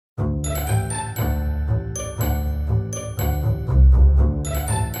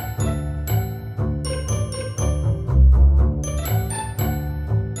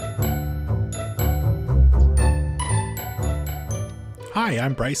Hi,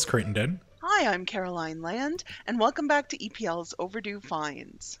 I'm Bryce Crittenden. Hi, I'm Caroline Land, and welcome back to EPL's Overdue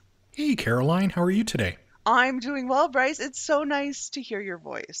Finds. Hey, Caroline, how are you today? I'm doing well, Bryce. It's so nice to hear your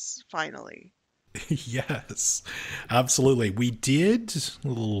voice, finally. Yes, absolutely. We did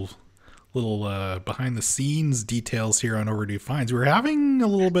little behind the scenes details here on Overdue Finds. We were having a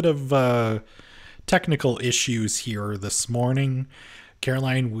little bit of technical issues here this morning.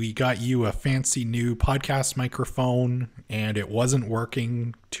 Caroline, we got you a fancy new podcast microphone and it wasn't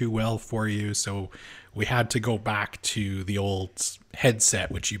working too well for you, so we had to go back to the old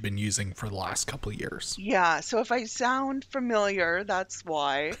headset which you've been using for the last couple of years. Yeah, so if I sound familiar, that's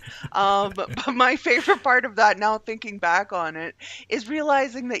why. But my favorite part of that, now thinking back on it, is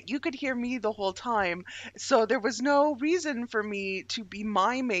realizing that you could hear me the whole time. So there was no reason for me to be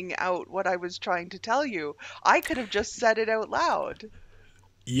miming out what I was trying to tell you. I could have just said it out loud.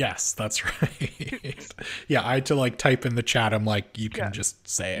 Yes, that's right. Yeah, I had to like type in the chat. I'm like, you Yeah, can just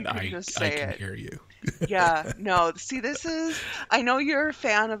say you it. can I just I say can it. hear you. Yeah, no. See, I know you're a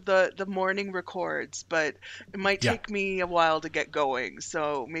fan of the morning records, but it might Yeah. take me a while to get going,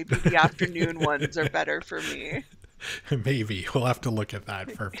 so maybe the afternoon ones are better for me. Maybe we'll have to look at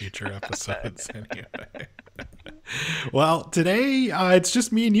that for future episodes anyway. Well, today it's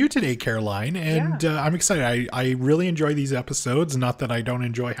just me and you today, Caroline, Yeah. and I'm excited. I really enjoy these episodes. Not that I don't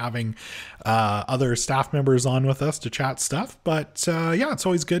enjoy having other staff members on with us to chat stuff, but yeah, it's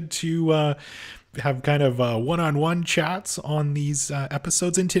always good to have kind of one-on-one chats on these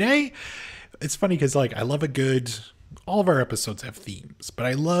episodes. And today, it's funny because like I love a good. All of our episodes have themes, but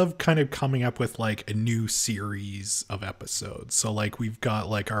I love kind of coming up with like a new series of episodes. So like we've got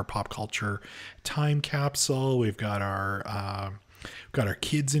like our pop culture time capsule, we've got our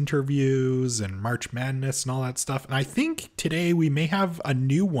kids interviews and March Madness and all that stuff. And I think today we may have a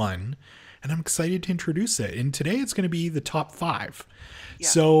new one, and I'm excited to introduce it. And today it's going to be the top 5. Yeah.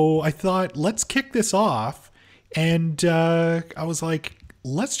 So I thought let's kick this off, and I was like,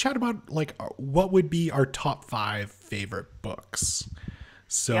 let's chat about like what would be our top 5 favorite books. Yeah.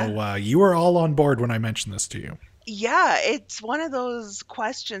 So you were all on board when I mentioned this to you. Yeah, it's one of those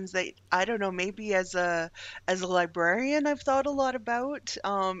questions that I don't know, maybe as a librarian I've thought a lot about.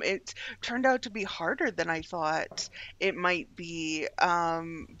 It turned out to be harder than I thought it might be,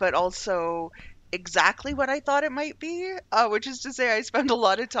 but also exactly what I thought it might be, which is to say I spent a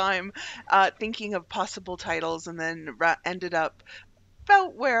lot of time thinking of possible titles and then ended up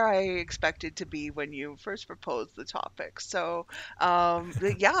about where I expected to be when you first proposed the topic. So,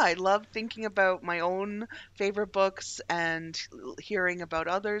 but yeah, I love thinking about my own favorite books and hearing about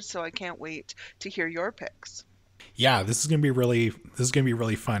others. So I can't wait to hear your picks. Yeah, this is gonna be really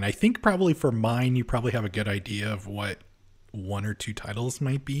fun. I think probably for mine, you probably have a good idea of what one or two titles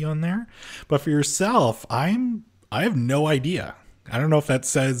might be on there. But for yourself, I have no idea. I don't know if that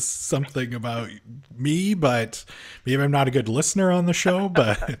says something about me, but maybe I'm not a good listener on the show.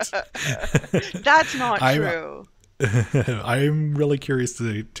 But That's not I'm true. I'm really curious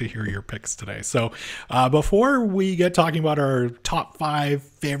to hear your picks today. So, before we get talking about our top 5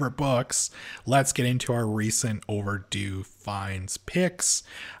 favorite books, let's get into our recent overdue finds picks.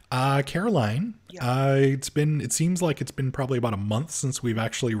 Caroline, Yeah. it seems like it's been probably about a month since we've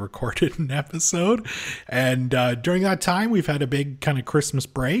actually recorded an episode. And during that time, we've had a big kind of Christmas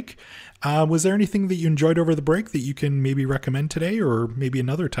break. Was there anything that you enjoyed over the break that you can maybe recommend today, or maybe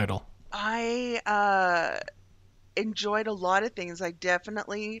another title? I enjoyed a lot of things. I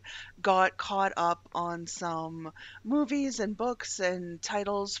definitely got caught up on some movies and books and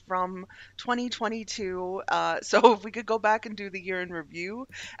titles from 2022. So if we could go back and do the year in review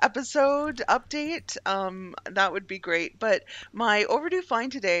episode update, that would be great. But my overdue find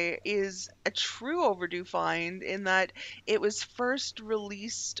today is a true overdue find in that it was first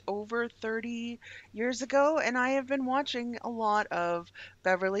released over 30 years ago, and I have been watching a lot of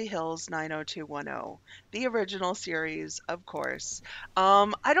Beverly Hills 90210, the original series, of course.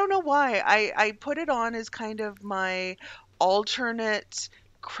 I don't know why. I put it on as kind of my alternate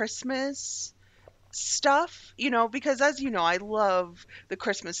Christmas stuff, because as you know, I love the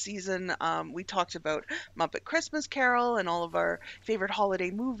Christmas season. We talked about Muppet Christmas Carol and all of our favorite holiday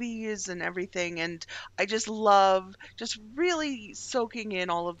movies and everything. And I just love just really soaking in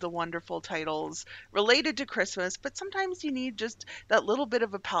all of the wonderful titles related to Christmas. But sometimes you need just that little bit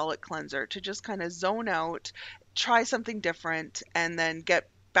of a palate cleanser to just kind of zone out, try something different, and then get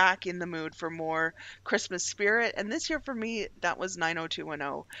back in the mood for more Christmas spirit. And this year for me, that was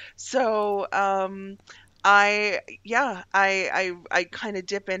 90210. So, I kind of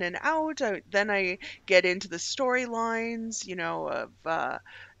dip in and out. Then I get into the storylines, of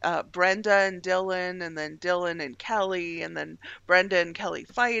Brenda and Dylan, and then Dylan and Kelly, and then Brenda and Kelly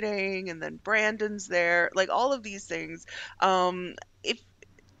fighting, and then Brandon's there. Like all of these things. If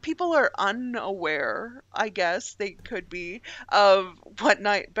people are unaware, I guess they could be, of what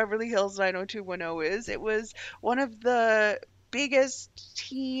night Beverly Hills 90210 is. It was one of the biggest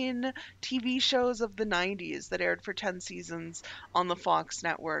teen TV shows of the 90s that aired for 10 seasons on the Fox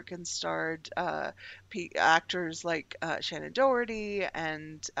network and starred actors like Shannon Doherty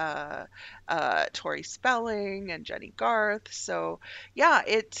and Tori Spelling and Jenny Garth. So, yeah,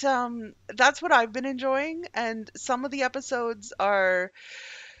 that's what I've been enjoying, and some of the episodes are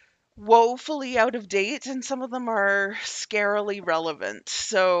woefully out of date and some of them are scarily relevant.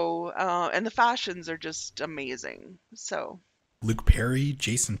 So, and the fashions are just amazing. So, Luke Perry,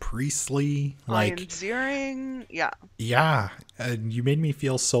 Jason Priestley, Ian like, Ziering, yeah. yeah, and you made me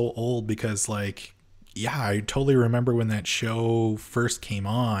feel so old because, like, yeah, I totally remember when that show first came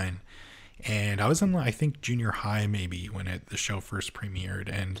on, and I was in, I think, junior high maybe when the show first premiered,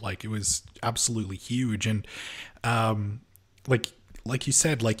 and like it was absolutely huge, and like you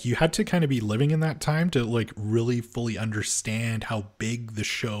said, like you had to kind of be living in that time to like really fully understand how big the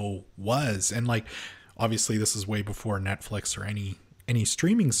show was, and like obviously this is way before Netflix or any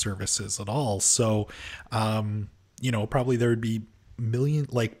streaming services at all. So probably there would be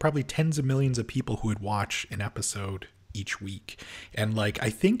probably tens of millions of people who would watch an episode each week. And like I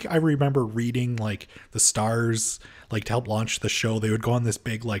think I remember reading like the stars, like to help launch the show, they would go on this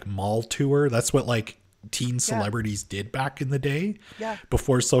big like mall tour. That's what like teen Yeah. celebrities did back in the day. Yeah.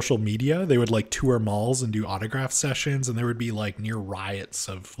 Before social media, they would like tour malls and do autograph sessions, and there would be like near riots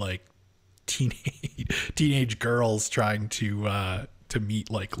of like teenage girls trying to meet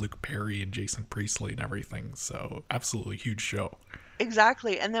like Luke Perry and Jason Priestley and everything. So absolutely huge show.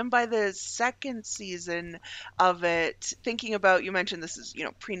 Exactly. And then by the second season of it, thinking about, you mentioned this is,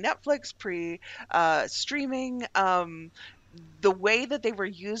 pre Netflix, pre streaming, the way that they were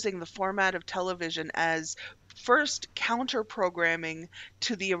using the format of television as first counter programming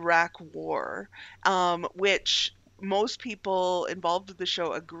to the Iraq War, which most people involved with the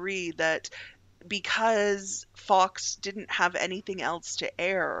show agree that because Fox didn't have anything else to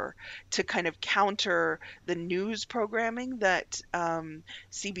air to kind of counter the news programming that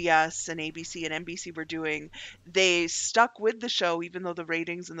CBS and ABC and NBC were doing, they stuck with the show even though the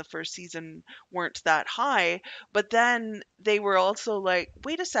ratings in the first season weren't that high. But then they were also like,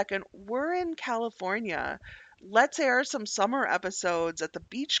 wait a second, we're in California. Let's air some summer episodes at the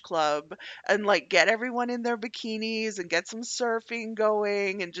beach club and like get everyone in their bikinis and get some surfing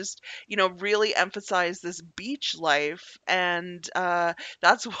going and just really emphasize this beach life. And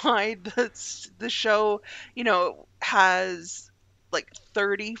that's why the show, has like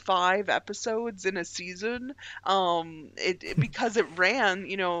 35 episodes in a season. Because it ran,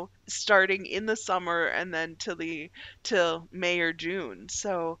 starting in the summer and then till May or June.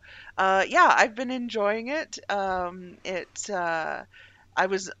 So, yeah, I've been enjoying it. I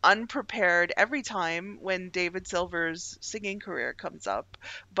was unprepared every time when David Silver's singing career comes up,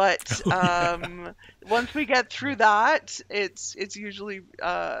 but Oh yeah. once we get through that, it's usually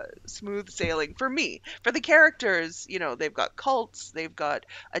smooth sailing for me. For the characters, they've got cults, they've got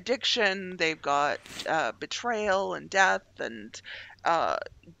addiction, they've got betrayal and death and uh,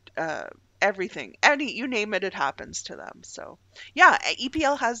 uh, everything. You name it, it happens to them. So, yeah,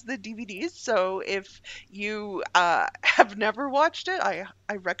 EPL has the DVDs. So if you have never watched it, I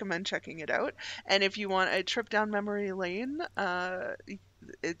recommend checking it out. And if you want a trip down memory lane,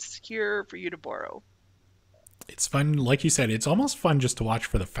 it's here for you to borrow. It's fun, like you said, it's almost fun just to watch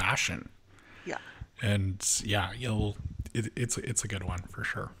for the fashion. Yeah, And yeah, it's a good one for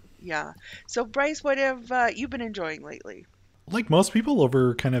sure. yeah. So Bryce, what have you been enjoying lately? Like most people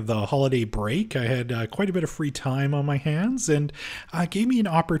over kind of the holiday break, I had quite a bit of free time on my hands, and gave me an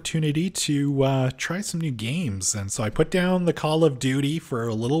opportunity to try some new games. And so I put down the Call of Duty for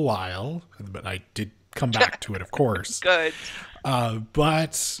a little while, but I did come back to it, of course. Good.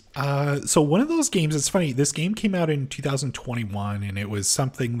 So one of those games, it's funny, this game came out in 2021, and it was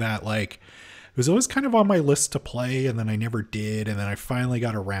something that like it was always kind of on my list to play, and then I never did, and then I finally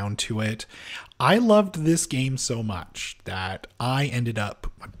got around to it. I loved this game so much that I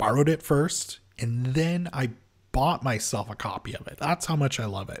borrowed it first, and then I bought myself a copy of it. That's how much I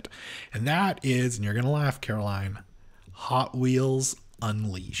love it. And that is, and you're going to laugh, Caroline, Hot Wheels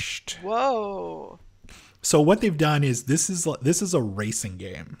Unleashed. Whoa. So what they've done is this is a racing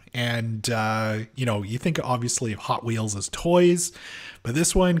game, and you think obviously of Hot Wheels as toys, but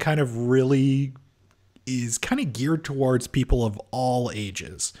this one kind of really is kind of geared towards people of all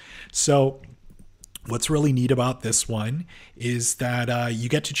ages. So What's really neat about this one is that you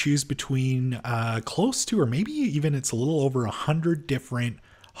get to choose between close to, or maybe even it's a little over 100 different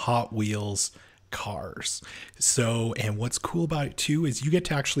Hot Wheels cars. So, and what's cool about it too is you get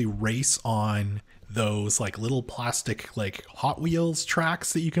to actually race on those like little plastic like Hot Wheels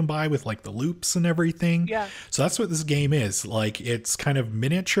tracks that you can buy with like the loops and everything. Yeah. So that's what this game is. Like it's kind of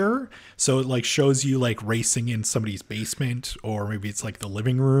miniature. So it like shows you like racing in somebody's basement, or maybe it's like the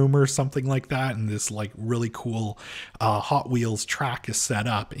living room or something like that. And this like really cool Hot Wheels track is set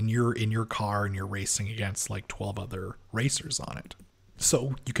up, and you're in your car and you're racing against like 12 other racers on it.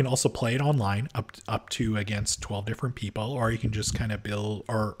 So you can also play it online up to against 12 different people, or you can just kind of build,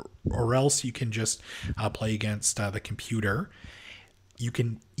 or else you can just play against the computer. You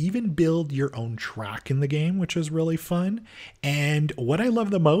can even build your own track in the game, which is really fun. And what I love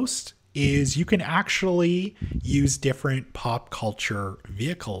the most is you can actually use different pop culture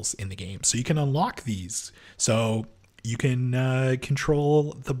vehicles in the game. So you can unlock these. So you can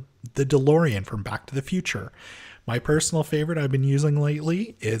control the DeLorean from Back to the Future. My personal favorite I've been using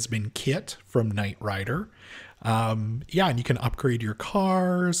lately has been Kit from Knight Rider. Yeah, and you can upgrade your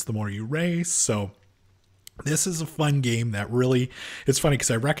cars the more you race. So this is a fun game that really, it's funny because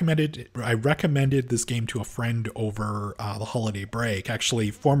I recommended this game to a friend over the holiday break,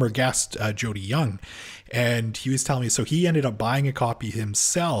 actually former guest Jody Young, and he was telling me, so he ended up buying a copy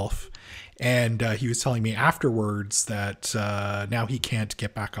himself. And he was telling me afterwards that now he can't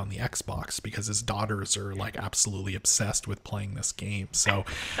get back on the Xbox because his daughters are like absolutely obsessed with playing this game. So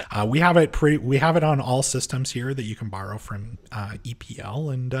we have it on all systems here that you can borrow from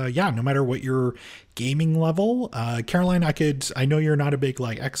EPL. And yeah, no matter what your gaming level, Caroline, I know you're not a big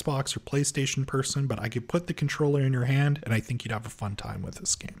like Xbox or PlayStation person, but I could put the controller in your hand and I think you'd have a fun time with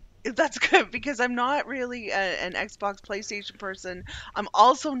this game. That's good because I'm not really an Xbox PlayStation person. I'm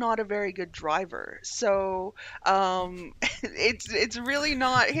also not a very good driver. So, it's really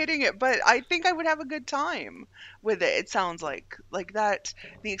not hitting it, but I think I would have a good time with it. It sounds like that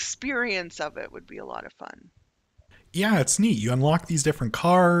the experience of it would be a lot of fun. Yeah, it's neat. You unlock these different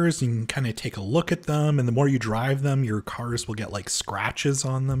cars, you can kind of take a look at them, and the more you drive them, your cars will get like scratches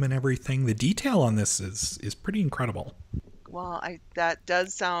on them and everything. The detail on this is pretty incredible. Well, I that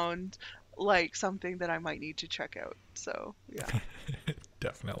does sound like something that I might need to check out. So, yeah.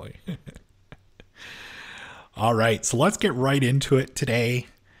 Definitely. All right, so let's get right into it today.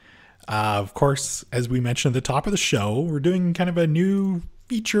 Of course, as we mentioned at the top of the show, we're doing kind of a new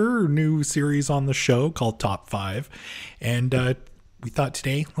feature or new series on the show called Top 5. And we thought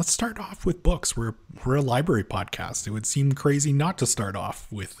today, let's start off with books. We're a library podcast. It would seem crazy not to start off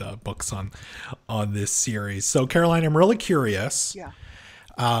with books on this series. So, Caroline, I'm really curious. Yeah.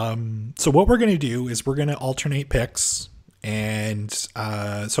 So what we're going to do is we're going to alternate picks. And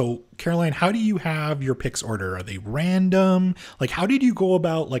so, Caroline, how do you have your picks order? Are they random? Like, how did you go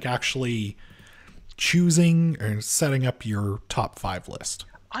about like actually choosing or setting up your top 5 list?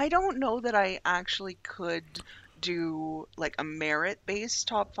 I don't know that I actually could do like a merit-based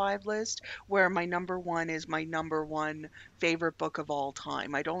top 5 list where my number 1 is my number 1 favorite book of all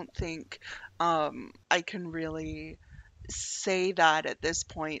time. I don't think I can really say that at this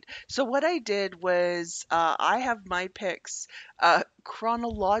point. So what I did was I have my picks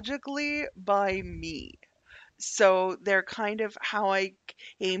chronologically by me. So they're kind of how I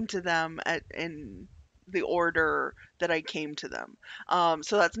came to them in the order that I came to them.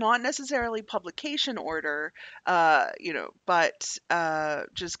 So that's not necessarily publication order, but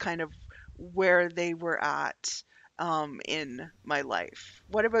just kind of where they were at in my life.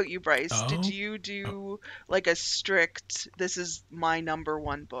 What about you, Bryce? Did Oh, you do like a strict, this is my number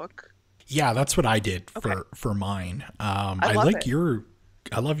 1 book? yeah, that's what I did Okay, for mine. I love it.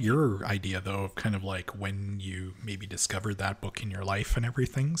 I love your idea though of kind of like when you maybe discovered that book in your life and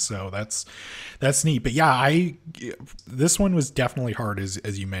everything. So that's neat. But yeah, this one was definitely hard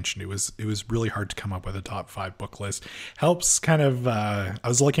as you mentioned. It was really hard to come up with a top 5 book list. Helps kind of I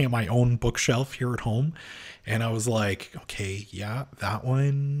was looking at my own bookshelf here at home and I was like, okay, yeah, that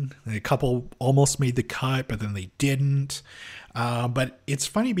one. A couple almost made the cut, but then they didn't. But it's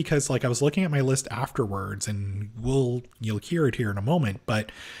funny because like I was looking at my list afterwards, and you'll hear it here in a moment.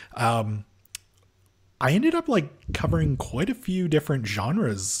 But I ended up like covering quite a few different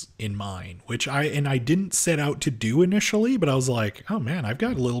genres in mine, which I didn't set out to do initially, but I was like, oh man, I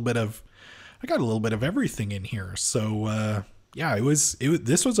got a little bit of everything in here. So yeah,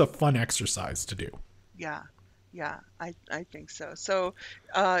 this was a fun exercise to do. Yeah, yeah, I think so. So,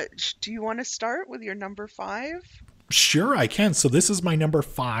 do you want to start with your number 5? Sure, I can. So this is my number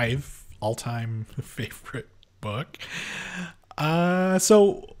 5 all-time favorite book.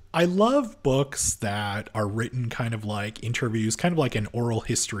 So I love books that are written kind of like interviews, kind of like an oral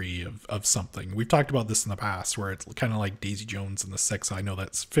history of something. We've talked about this in the past where it's kind of like Daisy Jones and the Six. I know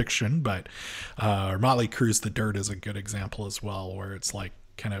that's fiction, but Motley Crue's The Dirt is a good example as well, where it's like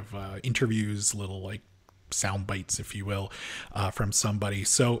kind of interviews, little like sound bites, if you will, from somebody.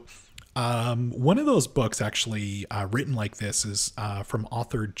 So one of those books, actually written like this, is from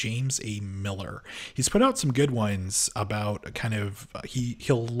author James A. Miller. He's put out some good ones about kind of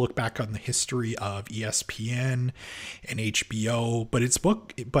he'll look back on the history of ESPN and HBO, but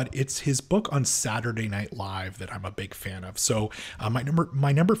it's his book on Saturday Night Live that I'm a big fan of. So my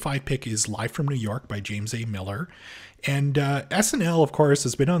number five pick is Live from New York by James A. Miller. And SNL, of course,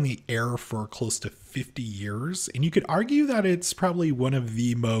 has been on the air for close to 50 years. And you could argue that it's probably one of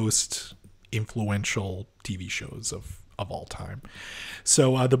the most influential TV shows of all time.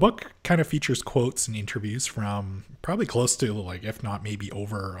 So the book kind of features quotes and interviews from probably close to, like, if not maybe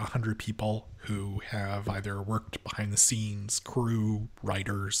over 100 people who have either worked behind the scenes, crew,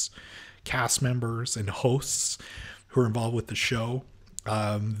 writers, cast members, and hosts who are involved with the show.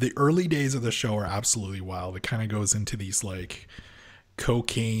 The early days of the show are absolutely wild. It kind of goes into these like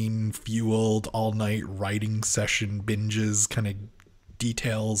cocaine fueled all night writing session binges, kind of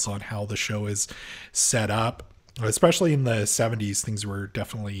details on how the show is set up. Especially in the 70s, things were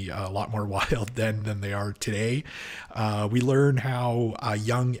definitely a lot more wild then than they are today. We learn how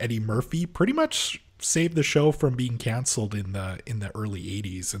young Eddie Murphy pretty much saved the show from being canceled in the early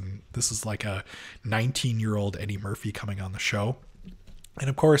 80s, and this is like a 19-year-old Eddie Murphy coming on the show. And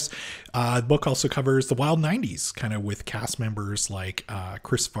of course, the book also covers the wild 90s, kind of with cast members like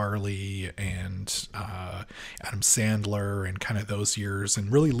Chris Farley and Adam Sandler and kind of those years, and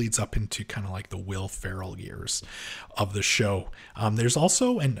really leads up into kind of like the Will Ferrell years of the show. There's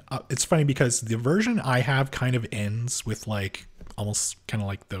also, and it's funny because the version I have kind of ends with like almost kind of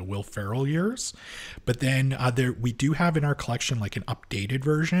like the Will Ferrell years, but then we do have in our collection like an updated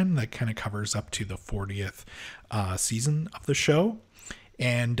version that kind of covers up to the 40th season of the show.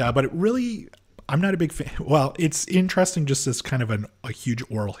 And but it really, I'm not a big fan. Well, it's interesting just as kind of a huge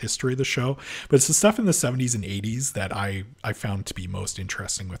oral history of the show, but it's the stuff in the 70s and 80s that I found to be most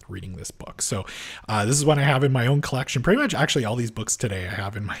interesting with reading this book. So this is what I have in my own collection. Pretty much actually all these books today I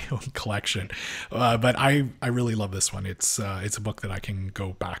have in my own collection. But I really love this one. It's a book that I can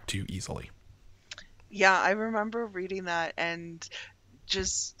go back to easily. Yeah, I remember reading that and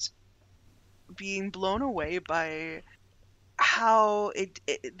just being blown away by how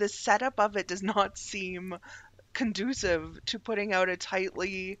the setup of it does not seem conducive to putting out a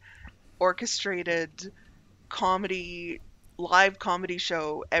tightly orchestrated comedy live comedy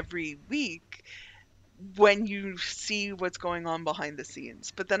show every week when you see what's going on behind the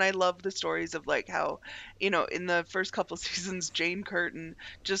scenes. But then I love the stories of like how, in the first couple seasons, Jane Curtin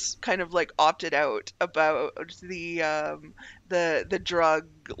just kind of like opted out about the drug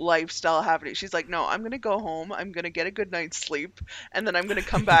lifestyle happening. She's like, no, I'm gonna go home, I'm gonna get a good night's sleep, and then I'm gonna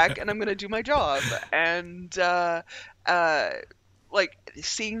come back and I'm gonna do my job. And uh like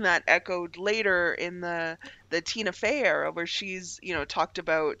seeing that echoed later in the Tina Fey era, where she's talked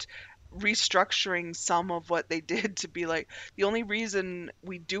about restructuring some of what they did to be like, the only reason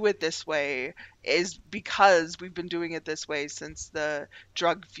we do it this way is because we've been doing it this way since the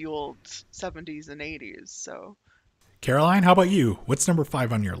drug fueled 70s and 80s. Caroline, how about you? What's number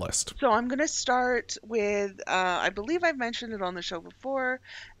five on your list? So I'm going to start with, I believe I've mentioned it on the show before.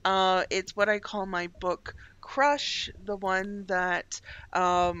 It's what I call my book crush, the one that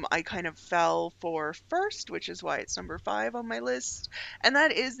I kind of fell for first, which is why it's number five on my list. And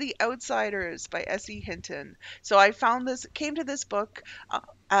that is The Outsiders by S.E. Hinton. So I came to this book,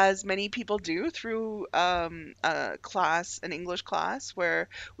 as many people do, through an English class where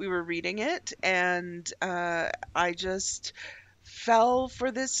we were reading it. And I just fell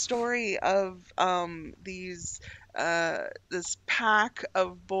for this story of this pack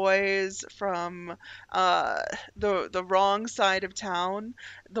of boys from the wrong side of town,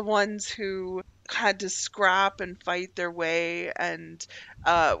 the ones who had to scrap and fight their way, and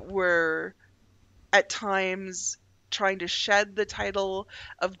were at times trying to shed the title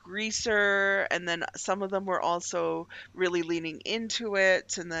of greaser, and then some of them were also really leaning into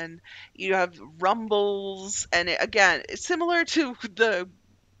it. And then you have rumbles, and again, it's similar to the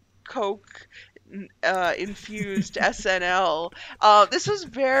Coke infused SNL. This was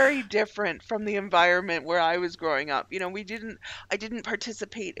very different from the environment where I was growing up. I didn't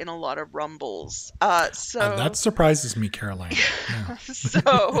participate in a lot of rumbles. That surprises me, Caroline. Yeah.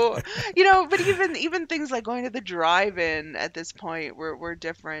 So, but even things like going to the drive-in at this point were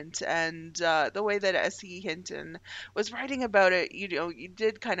different, and the way that S.E. Hinton was writing about it, you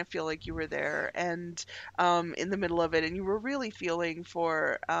did kind of feel like you were there and in the middle of it, and you were really feeling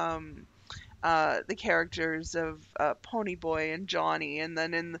for the characters of Ponyboy and Johnny, and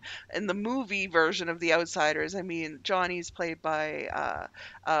then in the movie version of The Outsiders, I mean, Johnny's played by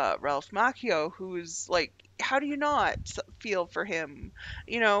Ralph Macchio, who's like, how do you not feel for him,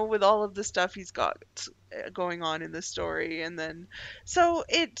 with all of the stuff he's got going on in the story, and then so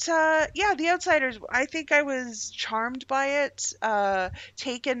yeah, The Outsiders. I think I was charmed by it,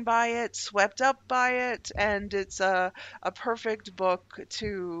 taken by it, swept up by it, and it's a perfect book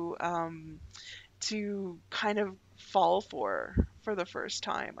to kind of fall for the first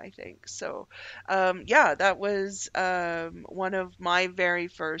time, I think. So, yeah, that was one of my very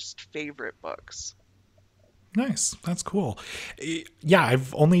first favorite books. Nice. That's cool. Yeah,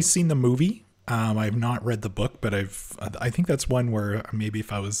 I've only seen the movie. I've not read the book, but I think that's one where maybe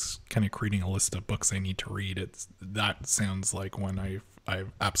if I was kind of creating a list of books I need to read, that sounds like one I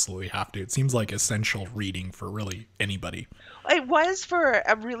absolutely have to. It seems like essential reading for really anybody. It was for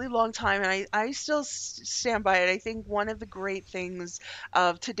a really long time, and I still stand by it. I think one of the great things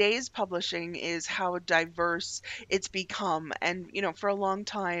of today's publishing is how diverse it's become. And, for a long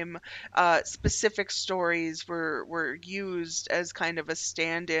time, specific stories were used as kind of a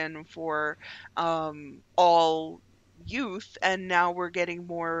stand-in for all youth, and now we're getting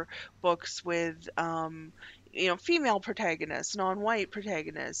more books with female protagonists, non-white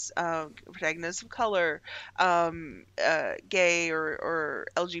protagonists, protagonists of color, gay or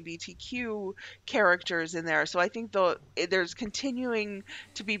LGBTQ characters in there. So I think there's continuing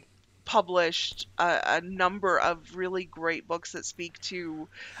to be published a number of really great books that speak to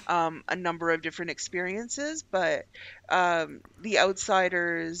a number of different experiences, but The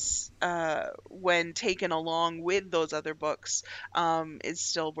Outsiders, when taken along with those other books, is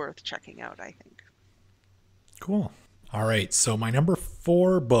still worth checking out, I think. Cool. All right. So my number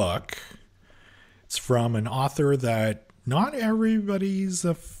 4 book, it's from an author that not everybody's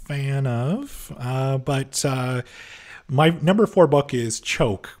a fan of, but my number 4 book is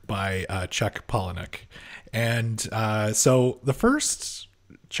Choke by Chuck Palahniuk. And so the first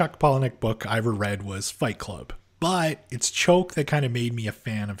Chuck Palahniuk book I ever read was Fight Club, but it's Choke that kind of made me a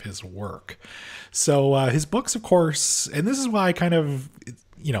fan of his work. So his books, of course, and this is why I kind of,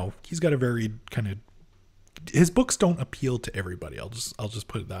 he's got a very kind of, his books don't appeal to everybody. I'll just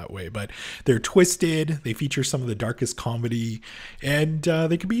put it that way. But they're twisted. They feature some of the darkest comedy, and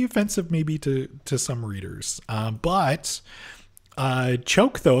they can be offensive maybe to some readers. But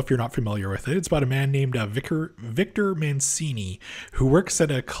Choke, though, if you're not familiar with it, it's about a man named Victor Mancini who works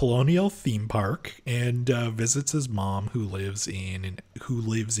at a colonial theme park and visits his mom who lives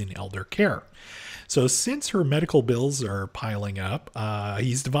in elder care. So since her medical bills are piling up,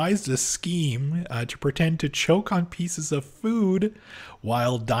 he's devised a scheme to pretend to choke on pieces of food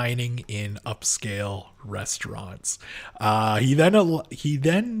while dining in upscale restaurants. He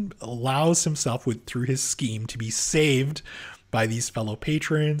then allows himself through his scheme to be saved by these fellow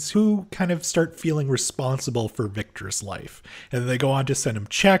patrons who kind of start feeling responsible for Victor's life. And they go on to send him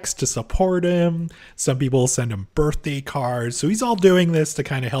checks to support him. Some people send him birthday cards. So he's all doing this to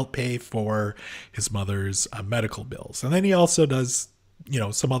kind of help pay for his mother's medical bills. And then he also does,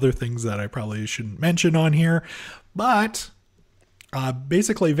 some other things that I probably shouldn't mention on here. But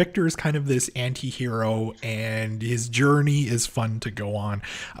basically, Victor is kind of this anti-hero, and his journey is fun to go on.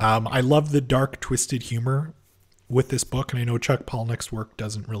 I love the dark, twisted humor with this book, and I know Chuck Palahniuk's work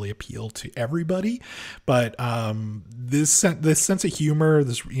doesn't really appeal to everybody, but this sense of humor,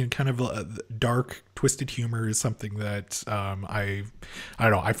 this kind of dark, twisted humor, is something that I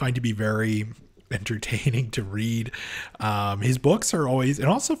don't know, I find to be very entertaining to read. His books are always, and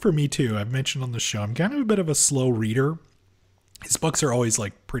also for me too, I've mentioned on the show, I'm kind of a bit of a slow reader. His books are always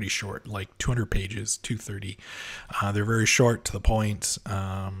like pretty short, like 200 pages, 230. They're very short, to the point.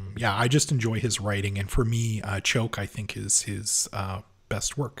 Yeah, I just enjoy his writing. And for me, Choke, I think, is his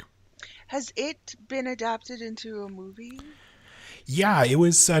best work. Has it been adapted into a movie? Yeah, it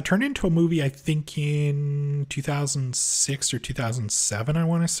was turned into a movie, I think, in 2006 or 2007, I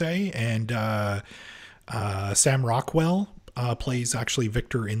want to say. And Sam Rockwell plays actually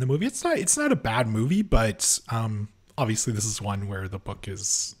Victor in the movie. It's not a bad movie, but obviously this is one where the book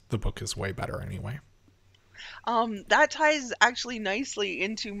is way better anyway. That ties actually nicely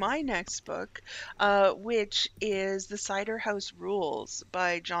into my next book, which is The Cider House Rules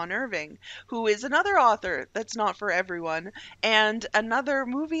by John Irving, who is another author that's not for everyone, and another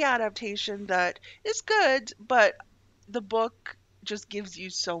movie adaptation that is good, but the book just gives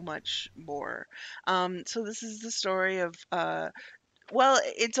you so much more. So this is the story of well,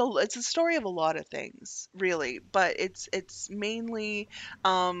 it's a story of a lot of things, really, but it's mainly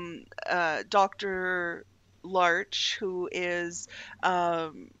Dr. Larch, who is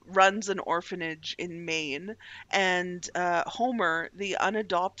runs an orphanage in Maine, and Homer, the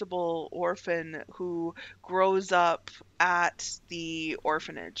unadoptable orphan who grows up at the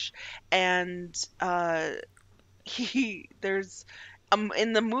orphanage, and he there's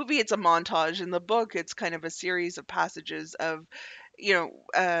in the movie it's a montage. In the book it's kind of a series of passages of you know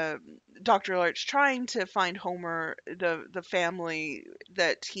Dr. Larch trying to find Homer the family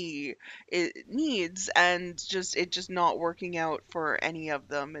that needs, and just not working out for any of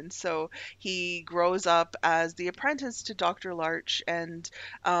them. And so he grows up as the apprentice to Dr. Larch, and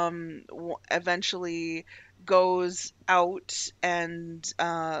eventually goes out and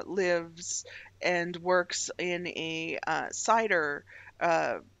lives and works in a cider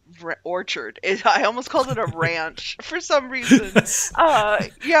uh, orchard. I almost called it a ranch for some reason.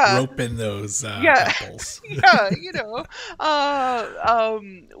 Yeah, Rope in those yeah, apples. yeah,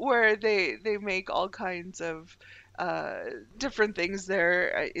 where they make all kinds of different things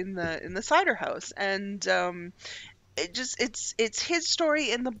there in the cider house, and it's his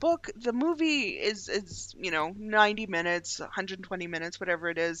story in the book. The movie is 90 minutes, 120 minutes, whatever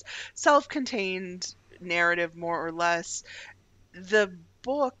it is, self-contained narrative more or less. The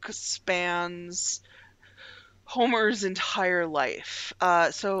book spans Homer's entire life.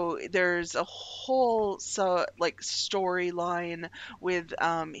 So there's a whole storyline with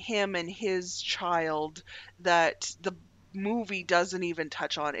him and his child that the movie doesn't even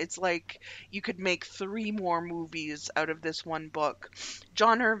touch on. It's like you could make three more movies out of this one book.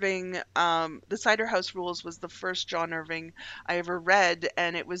 John Irving, The Cider House Rules was the first John Irving I ever read,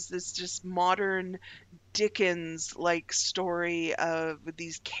 and it was this just modern Dickens like story of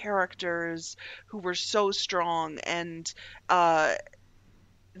these characters who were so strong. And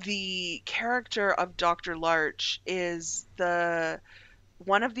the character of Dr. Larch is the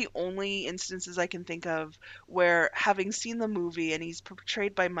one of the only instances I can think of where, having seen the movie, and he's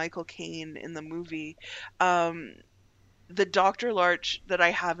portrayed by Michael Caine in the movie, um, the Dr. Larch that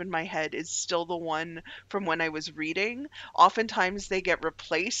I have in my head is still the one from when I was reading. Oftentimes they get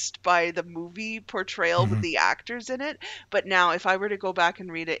replaced by the movie portrayal with Mhm. the actors in it. But now, if I were to go back and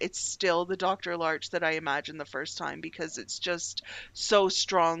read it, it's still the Dr. Larch that I imagined the first time, because it's just so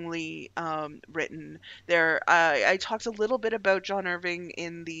strongly written. I talked a little bit about John Irving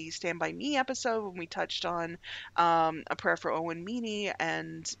in the Stand By Me episode when we touched on A Prayer for Owen Meany,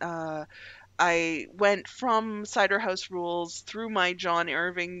 and I went from Cider House Rules through my John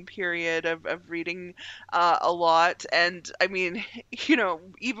Irving period of reading a lot. And I mean,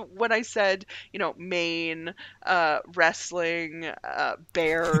 even when I said, Maine, wrestling,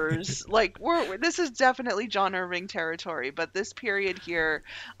 bears, like this is definitely John Irving territory. But this period here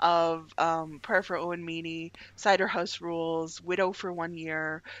of Prayer for Owen Meany, Cider House Rules, Widow for 1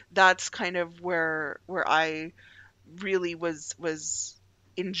 year, that's kind of where I really was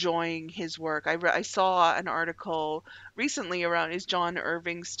enjoying his work. I saw an article recently around, is John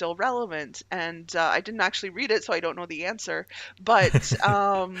Irving still relevant? And I didn't actually read it, so I don't know the answer. But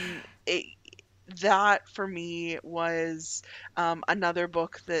that for me was another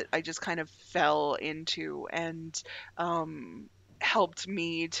book that I just kind of fell into, and helped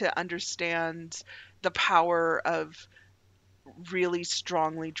me to understand the power of really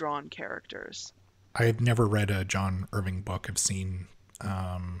strongly drawn characters. I've never read a John Irving book. I've seen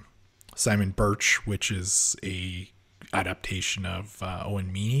Simon Birch, which is a adaptation of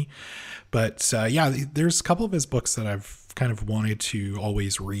Owen Meany. But yeah, there's a couple of his books that I've kind of wanted to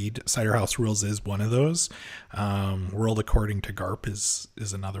always read. Cider House Rules is one of those. World According to Garp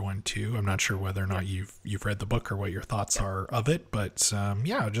is another one too. I'm not sure whether or not you've read the book or what your thoughts are of it, but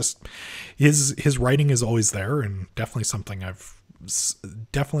yeah, just his writing is always there, and definitely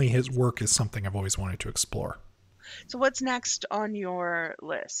his work is something I've always wanted to explore. So what's next on your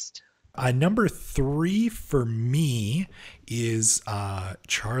list? Number 3 for me is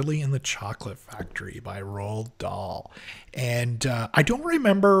Charlie and the Chocolate Factory by Roald Dahl. And I don't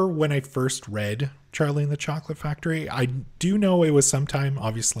remember when I first read Charlie and the Chocolate Factory. I do know it was sometime,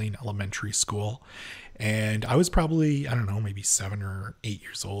 obviously, in elementary school. And I was probably, I don't know, maybe 7 or 8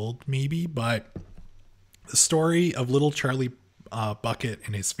 years old, maybe. But the story of little Charlie Bucket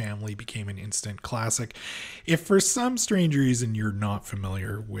and his family became an instant classic. If for some strange reason you're not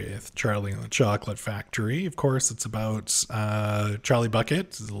familiar with Charlie and the Chocolate Factory, of course it's about Charlie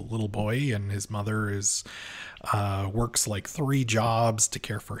Bucket, a little boy, and his mother is works like 3 jobs to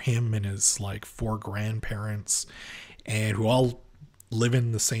care for him and his like 4 grandparents, and who all live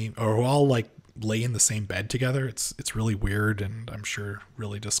in the same, or who all like lay in the same bed together. It's really weird and I'm sure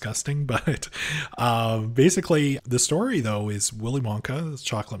really disgusting. But basically the story though is Willy Wonka, this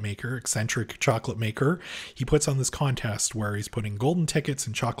chocolate maker, eccentric chocolate maker. He puts on this contest where he's putting golden tickets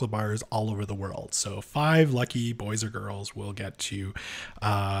and chocolate bars all over the world. So 5 lucky boys or girls will get to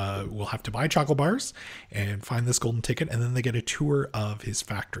will have to buy chocolate bars and find this golden ticket, and then they get a tour of his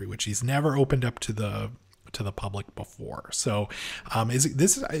factory, which he's never opened up to the public before. So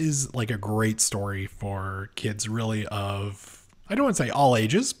this is like a great story for kids really of, I don't want to say all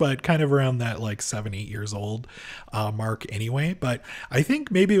ages, but kind of around that like 7-8 years old mark anyway. But I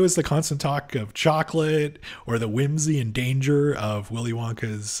think maybe it was the constant talk of chocolate or the whimsy and danger of Willy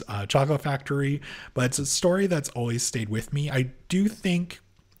Wonka's chocolate factory, but it's a story that's always stayed with me. I do think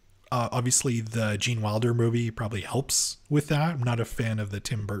obviously the Gene Wilder movie probably helps with that. I'm not a fan of the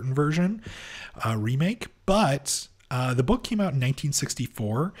Tim Burton version remake, but the book came out in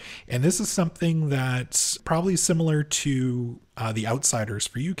 1964, and this is something that's probably similar to The Outsiders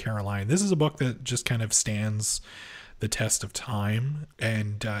for you, Caroline. This is a book that just kind of stands the test of time,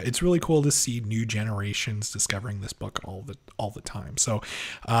 and it's really cool to see new generations discovering this book all the time. So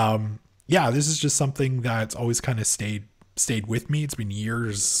yeah, this is just something that's always kind of stayed with me. It's been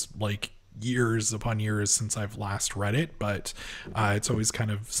years upon years since I've last read it, but it's always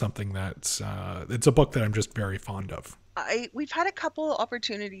kind of something that it's a book that I'm just very fond of. We've had a couple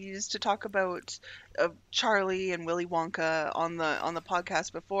opportunities to talk about Charlie and Willy Wonka on the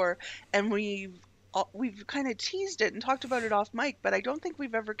podcast before, and we've kind of teased it and talked about it off mic, but I don't think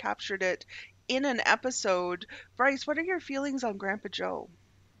we've ever captured it in an episode. Bryce, what are your feelings on Grandpa Joe?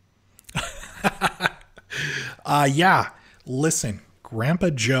 Yeah. Listen, Grandpa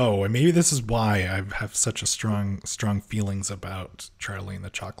Joe, and maybe this is why I have such a strong feelings about Charlie and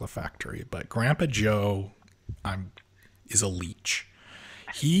the Chocolate Factory, but Grandpa Joe is a leech.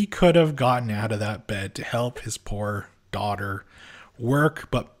 He could have gotten out of that bed to help his poor daughter work,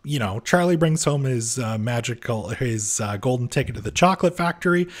 but you know, Charlie brings home his golden ticket to the chocolate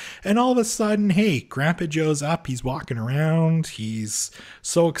factory, and all of a sudden, hey, Grandpa Joe's up, he's walking around, he's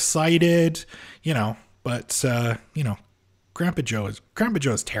so excited, you know, but Grandpa Joe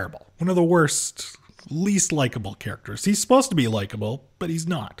is terrible. One of the worst, least likable characters. He's supposed to be likable, but he's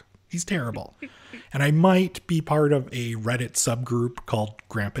not. He's terrible. And I might be part of a Reddit subgroup called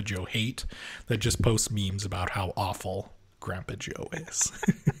Grandpa Joe Hate that just posts memes about how awful Grandpa Joe is.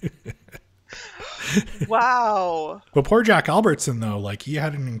 Wow. But poor Jack Albertson, though, like, he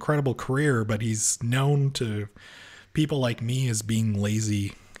had an incredible career, but he's known to people like me as being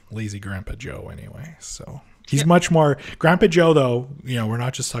lazy Grandpa Joe anyway. So he's much more Grandpa Joe, though, you know, we're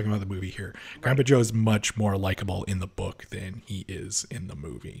not just talking about the movie here. Grandpa Joe is much more likable in the book than he is in the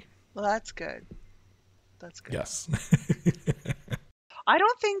movie. Well, that's good. That's good. Yes. I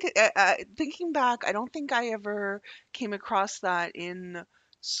don't think, thinking back, I don't think I ever came across that in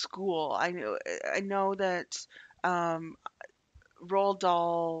school. I know that um, Roald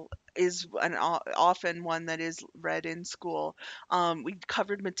Dahl is often one that is read in school. We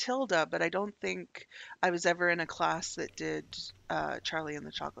covered Matilda, but I don't think I was ever in a class that did Charlie and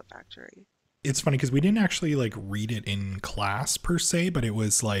the Chocolate Factory. It's funny because we didn't actually like read it in class per se, but it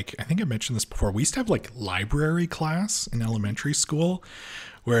was like, I think I mentioned this before. We used to have like library class in elementary school,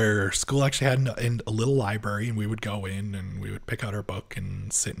 where school actually had a little library, and we would go in and we would pick out our book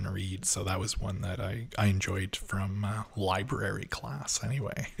and sit and read. So that was one that I enjoyed from library class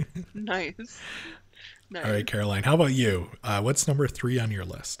anyway. Nice. Nice. All right, Caroline, how about you? What's number 3 on your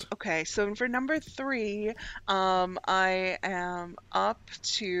list? Okay, so for number 3, I am up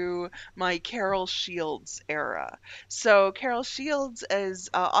to my Carol Shields era. So Carol Shields is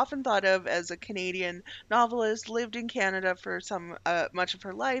often thought of as a Canadian novelist, lived in Canada for much of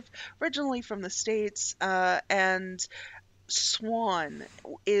her life, originally from the States, and Swan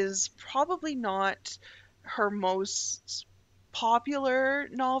is probably not her most popular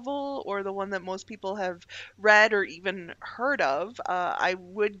novel or the one that most people have read or even heard of. I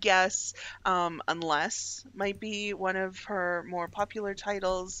would guess Unless might be one of her more popular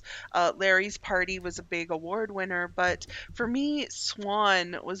titles. Larry's Party was a big award winner, but for me,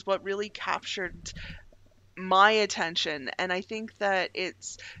 Swan was what really captured my attention. And I think that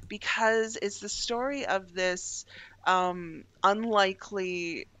it's because it's the story of this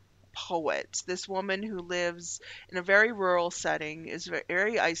unlikely poet, this woman who lives in a very rural setting, is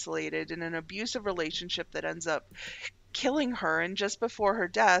very isolated in an abusive relationship that ends up killing her. And just before her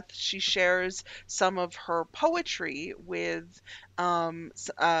death, she shares some of her poetry with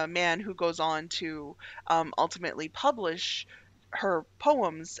a man who goes on to ultimately publish her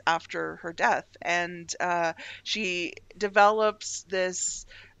poems after her death. And she develops this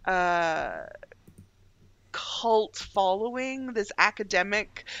uh, cult following, this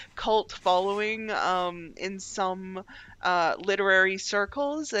academic cult following in some literary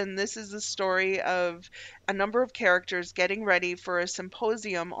circles. And this is the story of a number of characters getting ready for a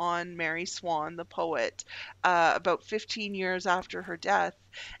symposium on Mary Swan, the poet, about 15 years after her death.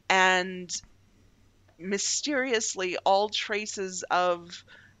 And mysteriously, all traces of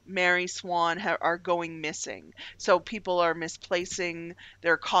Mary Swan are going missing. So people are misplacing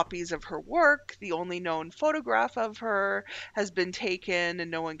their copies of her work. The only known photograph of her has been taken and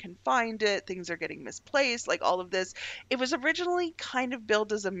no one can find it. Things are getting misplaced, like all of this. It was originally kind of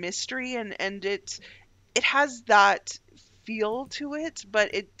billed as a mystery, and it has that feel to it,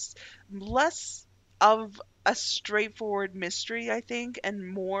 but it's less of a straightforward mystery, I think, and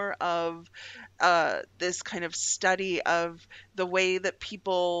more of this kind of study of the way that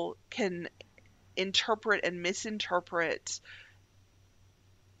people can interpret and misinterpret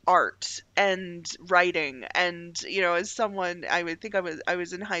art and writing. And as someone, I would think I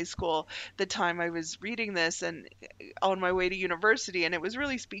was in high school the time I was reading this, and on my way to university, and it was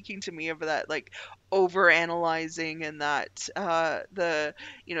really speaking to me of that, like, over analyzing, and that the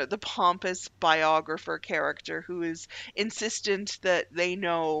pompous biographer character who is insistent that they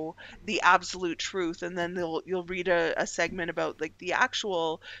know the absolute truth. And then you'll read a segment about, like, the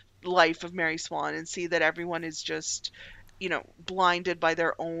actual life of Mary Swan, and see that everyone is just blinded by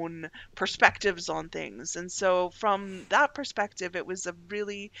their own perspectives on things. And so from that perspective, it was a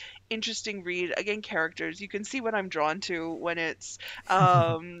really interesting read. Again, characters, you can see what I'm drawn to when it's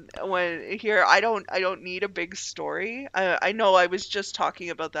when here I don't need a big story. I know I was just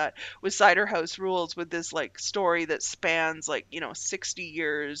talking about that with Cider House Rules, with this, like, story that spans, like, 60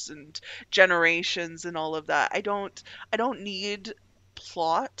 years and generations and all of that. I don't need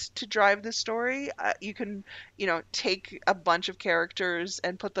plot to drive the story. You can, take a bunch of characters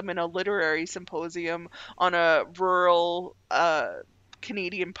and put them in a literary symposium on a rural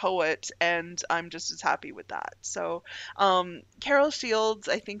Canadian poet, and I'm just as happy with that. So, Carol Shields,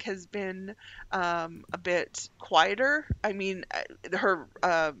 I think, has been a bit quieter. I mean, her.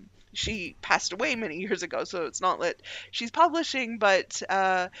 She passed away many years ago, so it's not that she's publishing, but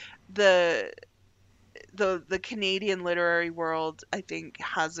the the Canadian literary world, I think,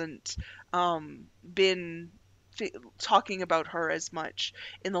 hasn't been talking about her as much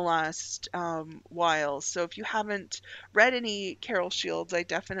in the last while. So if you haven't read any Carol Shields, I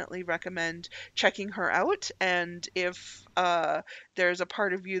definitely recommend checking her out. And if there's a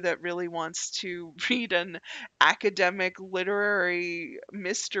part of you that really wants to read an academic literary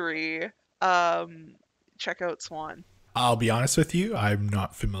mystery, check out Swan. I'll be honest with you, I'm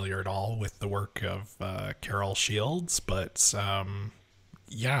not familiar at all with the work of Carol Shields, but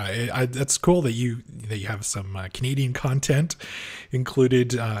yeah, that's cool that you have some Canadian content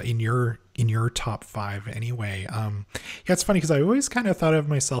included in your top five. Anyway, yeah, it's funny because I always kind of thought of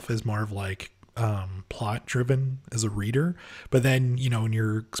myself as more of, like, plot driven as a reader, but then when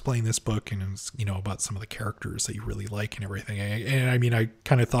you're explaining this book and it's, about some of the characters that you really like and everything, and I mean, I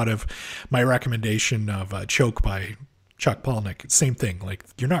kind of thought of my recommendation of Choke by Chuck Palahniuk. Same thing. Like,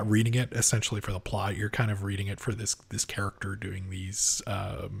 you're not reading it essentially for the plot. You're kind of reading it for this character doing these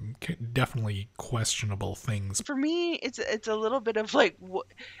definitely questionable things. For me, it's a little bit of, like,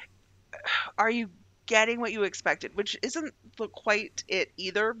 are you getting what you expected? Which isn't quite it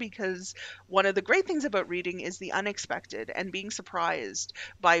either, because one of the great things about reading is the unexpected and being surprised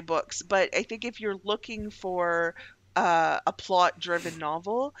by books. But I think if you're looking for a plot driven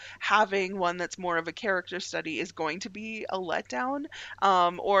novel, having one that's more of a character study is going to be a letdown.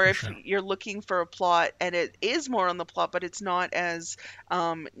 Or For if sure. you're looking for a plot and it is more on the plot, but it's not as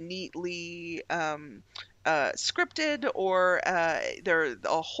neatly scripted, or there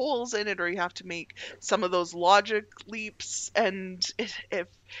are holes in it, or you have to make some of those logic leaps, and if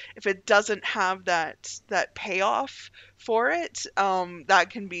it doesn't have that payoff for it, that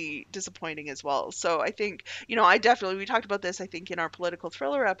can be disappointing as well. So I think, I definitely, we talked about this, I think, in our political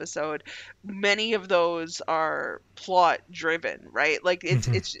thriller episode. Many of those are plot driven, right? Like, it's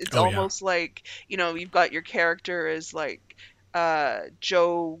Hmm. it's it's Oh yeah. almost like, you've got your character as, like,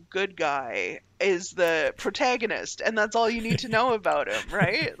 Joe good guy, is the protagonist, and that's all you need to know about him,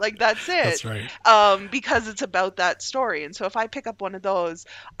 right? Like that's it. That's right. Because it's about that story. And so if I pick up one of those,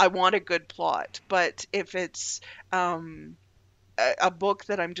 I want a good plot. But if it's um a book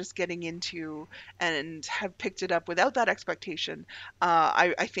that I'm just getting into and have picked it up without that expectation,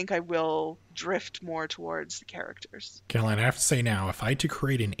 I think I will drift more towards the characters. Caroline, I have to say now, if I had to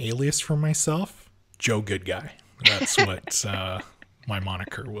create an alias for myself, Joe Good Guy. That's what my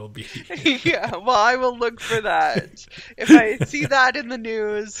moniker will be. Yeah, well, I will look for that. If I see that in the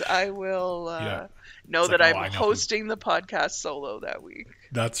news, I will Yeah. know It's that like, oh, I'm I know who. hosting the podcast solo that week.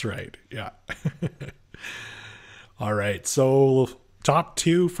 That's right. Yeah. All right. So, top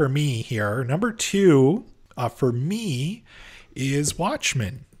two for me here. Number two for me is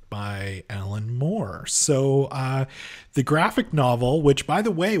Watchmen by Alan Moore. So, the graphic novel, which by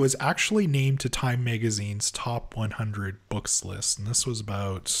the way was actually named to Time Magazine's top 100 books list, and this was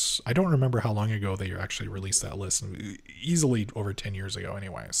about, I don't remember how long ago they actually released that list, easily over 10 years ago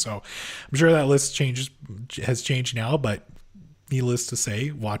anyway. So, I'm sure that list has changed now, but needless to say,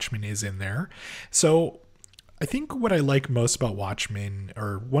 Watchmen is in there. So, I think what I like most about Watchmen,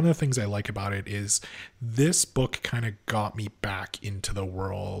 or one of the things I like about it, is this book kind of got me back into the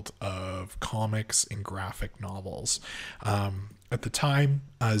world of comics and graphic novels. At the time,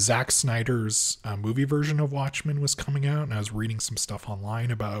 Zack Snyder's movie version of Watchmen was coming out, and I was reading some stuff online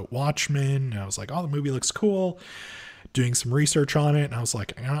about Watchmen, and I was like, oh, the movie looks cool. Doing some research on it, and I was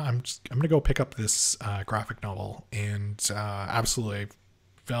like, I'm gonna go pick up this graphic novel, and absolutely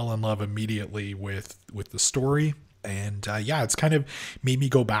fell in love immediately with the story. And yeah, it's kind of made me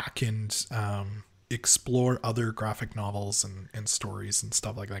go back and explore other graphic novels and stories and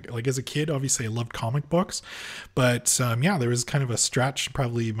stuff like that. Like as a kid, obviously I loved comic books, but yeah, there was kind of a stretch,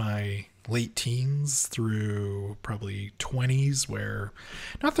 probably my late teens through probably 20s, where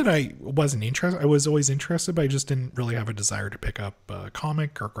not that I wasn't interested, I was always interested, but I just didn't really have a desire to pick up a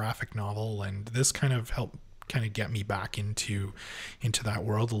comic or graphic novel, and this kind of helped kind of get me back into that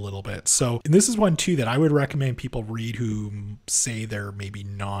world a little bit. So, and this is one too that I would recommend people read who say they're maybe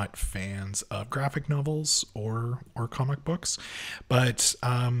not fans of graphic novels or comic books. But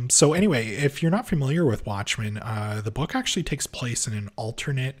so anyway, if you're not familiar with Watchmen, the book actually takes place in an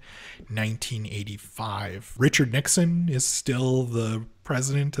alternate 1985. Richard Nixon is still the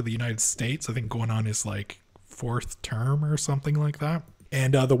president of the United States. I think going on his like fourth term or something like that.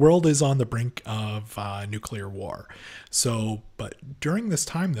 And the world is on the brink of nuclear war. So, but during this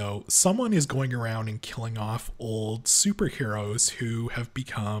time, though, someone is going around and killing off old superheroes who have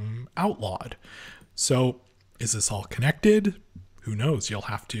become outlawed. So, is this all connected? Who knows? You'll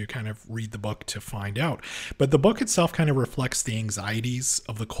have to kind of read the book to find out. But the book itself kind of reflects the anxieties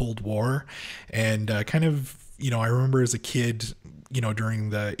of the Cold War. And kind of, you know, I remember as a kid, you know, during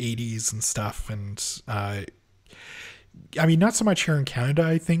the 80s and stuff, and I mean, not so much here in Canada,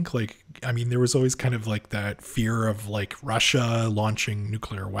 I think. Like, I mean, there was always kind of like that fear of like Russia launching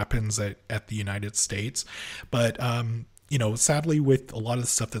nuclear weapons at the United States. But, you know, sadly, with a lot of the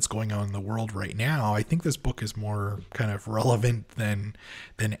stuff that's going on in the world right now, I think this book is more kind of relevant than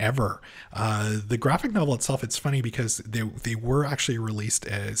ever. The graphic novel itself, it's funny because they were actually released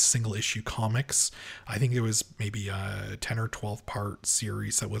as single issue comics. I think it was maybe a 10 or 12 part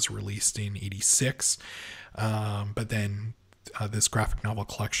series that was released in 86. But then this graphic novel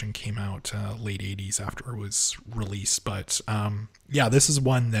collection came out late 80s after it was released. But yeah, this is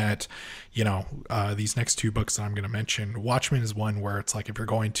one that, you know, these next two books that I'm going to mention, Watchmen is one where it's like if you're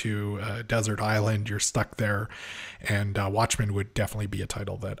going to a desert island, you're stuck there, and Watchmen would definitely be a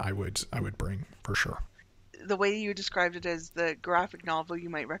title that I would bring for sure. The way you described it as the graphic novel you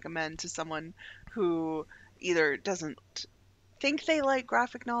might recommend to someone who either doesn't think they like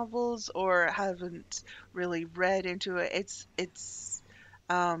graphic novels or haven't really read into it. It's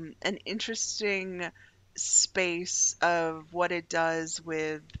an interesting space of what it does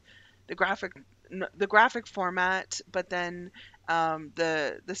with the graphic format, but then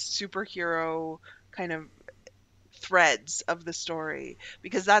the superhero kind of threads of the story,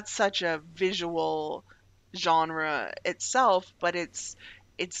 because that's such a visual genre itself, but it's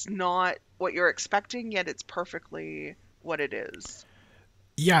not what you're expecting, yet it's perfectly what it is.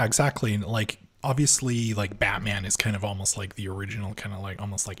 Yeah, exactly. And like, obviously, like Batman is kind of almost like the original kind of like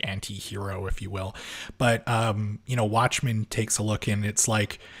almost like anti-hero, if you will. But you know, Watchmen takes a look, and it's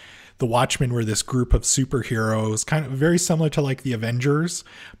like the Watchmen were this group of superheroes, kind of very similar to like the Avengers,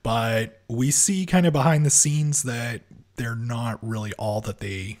 but we see kind of behind the scenes that they're not really all that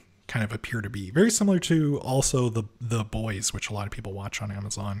they kind of appear to be. Very similar to also the Boys, which a lot of people watch on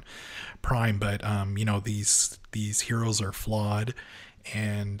Amazon Prime. But you know, these heroes are flawed,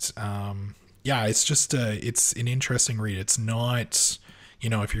 and Yeah, it's just it's an interesting read. It's not,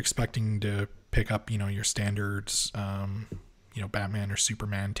 if you're expecting to pick up, your standards, Batman or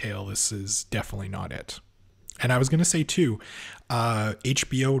Superman tale, this is definitely not it. And I was going to say too,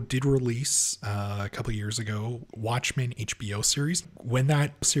 HBO did release a couple years ago Watchmen HBO series. When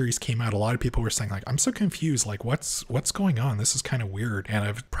that series came out, a lot of people were saying like, "I'm so confused. Like, what's going on? This is kind of weird." And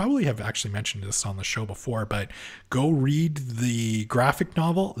I've probably have actually mentioned this on the show before, but go read the graphic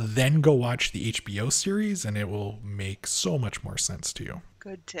novel, then go watch the HBO series, and it will make so much more sense to you.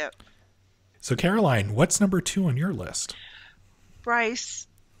 Good tip. So, Caroline, what's number 2 on your list? Bryce,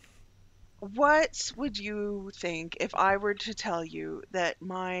 what would you think if I were to tell you that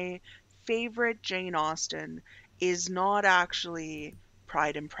my favorite Jane Austen is not actually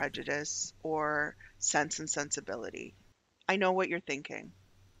Pride and Prejudice or Sense and Sensibility? I know what you're thinking.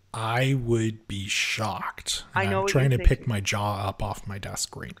 I would be shocked, and I know I'm what you're trying to pick thinking. my jaw up off my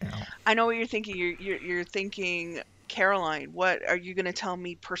desk right now. I know what you're thinking. You're thinking, Caroline, what are you going to tell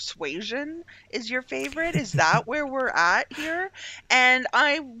me? Persuasion is your favorite? Is that where we're at here? And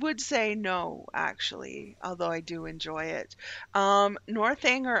I would say no, actually, although I do enjoy it.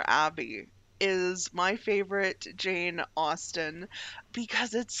 Northanger Abbey is my favorite Jane Austen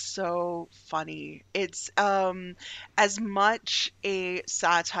because it's so funny. It's as much a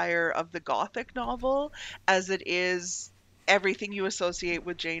satire of the Gothic novel as it is everything you associate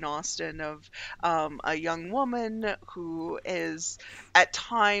with Jane Austen of a young woman who is at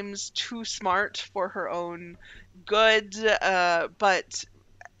times too smart for her own good, but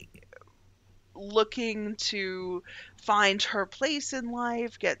looking to find her place in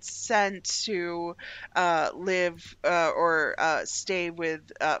life, gets sent to live or stay with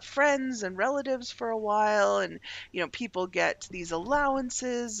friends and relatives for a while. And, people get these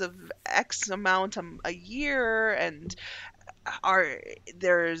allowances of X amount a year. And are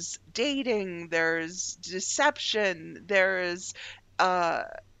there's dating, there's deception, there's uh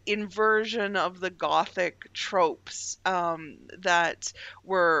inversion of the gothic tropes that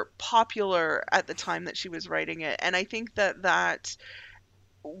were popular at the time that she was writing it. And I think that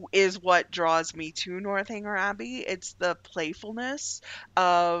is what draws me to Northanger Abbey. It's the playfulness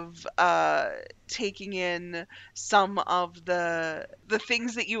of taking in some of the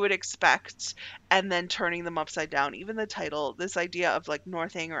things that you would expect and then turning them upside down. Even the title, this idea of like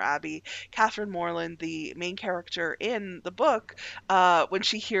Northanger Abbey. Catherine Morland, the main character in the book, when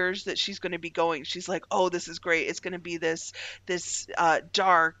she hears that she's going to be going, she's like, "Oh, this is great! It's going to be this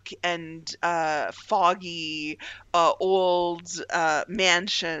dark and foggy." Old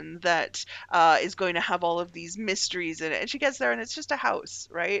mansion that is going to have all of these mysteries in it. And she gets there, and it's just a house,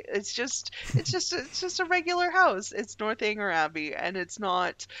 right? It's just a regular house. It's Northanger Abbey, and it's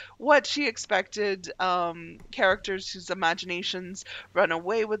not what she expected. Characters whose imaginations run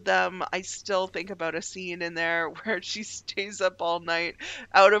away with them. I still think about a scene in there where she stays up all night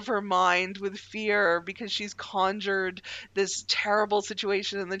out of her mind with fear because she's conjured this terrible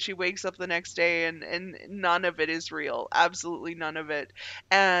situation, and then she wakes up the next day, and none of it is real, absolutely none of it.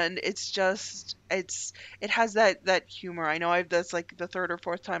 And it has that humor. I know I've that's like the third or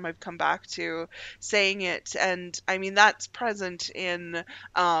fourth time I've come back to saying it. And I mean that's present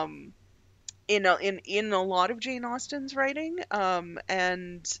um in a lot of Jane Austen's writing.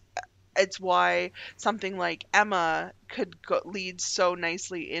 And it's why something like Emma could lead so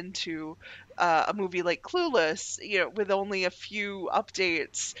nicely into a movie like Clueless, with only a few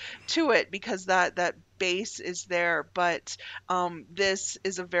updates to it because that base is there. But this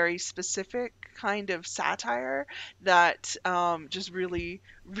is a very specific kind of satire that just really,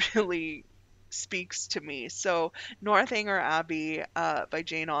 really speaks to me. So Northanger Abbey by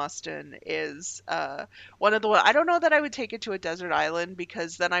Jane Austen is one of the one. I don't know that I would take it to a desert island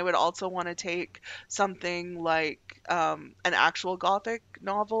because then I would also want to take something like an actual Gothic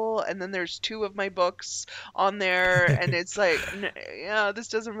novel, and then there's two of my books on there, and it's like, yeah, this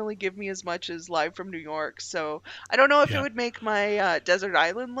doesn't really give me as much as Live from New York. So I don't know if it Yeah. would make my desert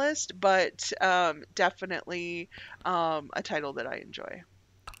island list, but definitely a title that I enjoy.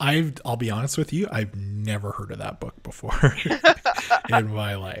 I'll be honest with you, I've never heard of that book before in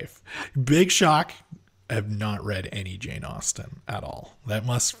my life. Big shock. I've not read any Jane Austen at all. That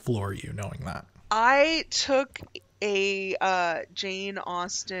must floor you knowing that. I took a Jane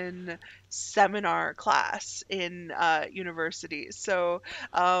Austen seminar class in university. So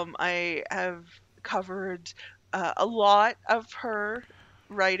I have covered a lot of her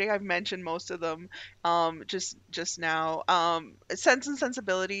writing. I've mentioned most of them just now. Sense and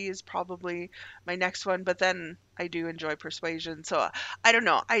Sensibility is probably my next one, but then I do enjoy Persuasion. So I don't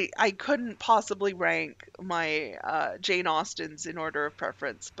know. I couldn't possibly rank my Jane Austens in order of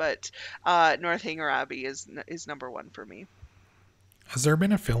preference, but Northanger Abbey is number one for me. Has there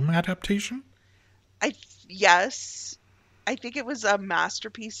been a film adaptation? Yes, I think it was a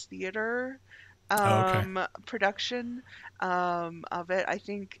Masterpiece Theater Oh, okay. production of it. I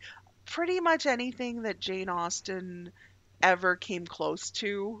think pretty much anything that Jane Austen ever came close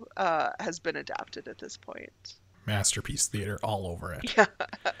to has been adapted at this point. Masterpiece Theater all over it. Yeah.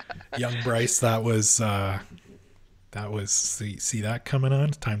 Young Bryce, that was see that coming on.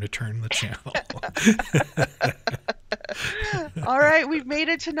 It's time to turn the channel. All right, we've made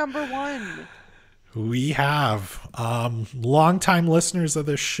it to number one. We have longtime listeners of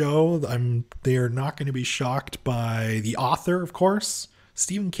this show. They are not going to be shocked by the author, of course,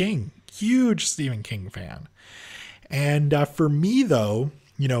 Stephen King. Huge Stephen King fan. And for me, though,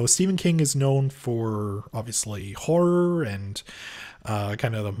 Stephen King is known for obviously horror and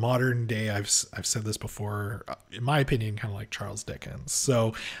kind of the modern day. I've said this before, in my opinion, kind of like Charles Dickens.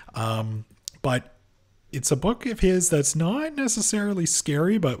 So, but it's a book of his that's not necessarily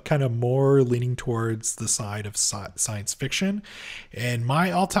scary, but kind of more leaning towards the side of science fiction. And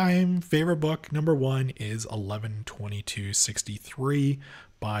my all-time favorite book, number one, is 11/22/63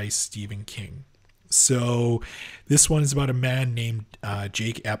 by Stephen King. So this one is about a man named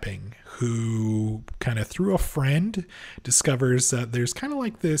Jake Epping, who kind of through a friend discovers that there's kind of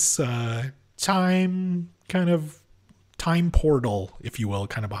like this time portal, if you will,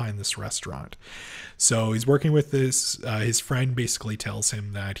 kind of behind this restaurant. So he's working with this. His friend basically tells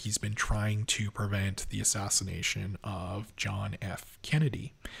him that he's been trying to prevent the assassination of John F.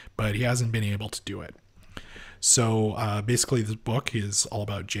 Kennedy, but he hasn't been able to do it. So basically, this book is all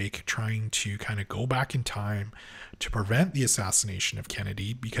about Jake trying to kind of go back in time to prevent the assassination of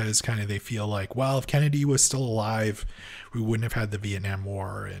Kennedy, because kind of they feel like, well, if Kennedy was still alive, we wouldn't have had the Vietnam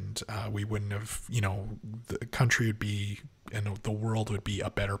War, and we wouldn't have, the country would be, and the world would be a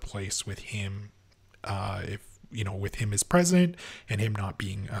better place with him, if with him as president and him not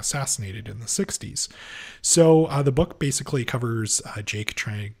being assassinated in the 60s. So the book basically covers Jake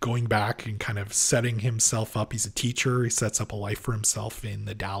going back and kind of setting himself up. He's a teacher. He sets up a life for himself in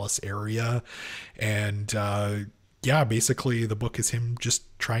the Dallas area. And basically the book is him just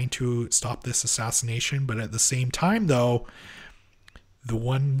trying to stop this assassination. But at the same time, though,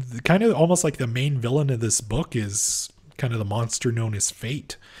 the kind of almost like the main villain of this book is kind of the monster known as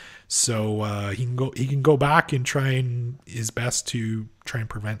Fate. So he can go back and try his best to try and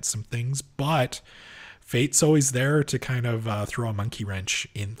prevent some things, but Fate's always there to kind of throw a monkey wrench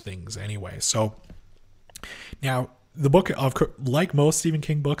in things anyway. So now the book, like most Stephen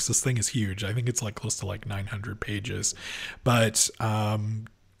King books, this thing is huge. I think it's like close to like 900 pages, but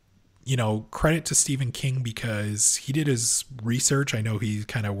credit to Stephen King because he did his research. I know he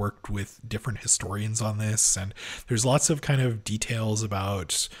kind of worked with different historians on this, and there's lots of kind of details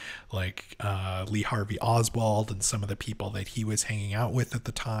about like Lee Harvey Oswald and some of the people that he was hanging out with at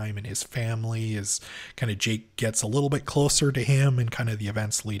the time, and his family is kind of Jake gets a little bit closer to him and kind of the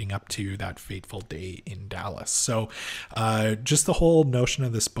events leading up to that fateful day in Dallas. So just the whole notion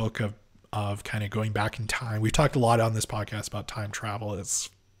of this book of kind of going back in time. We've talked a lot on this podcast about time travel. It's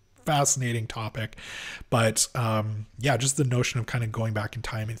fascinating topic, but just the notion of kind of going back in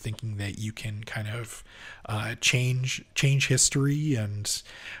time and thinking that you can kind of change history, and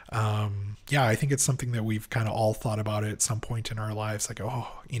I think it's something that we've kind of all thought about it at some point in our lives, like,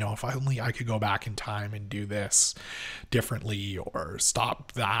 if only I could go back in time and do this differently or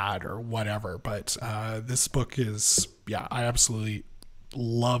stop that or whatever. But this book is, I absolutely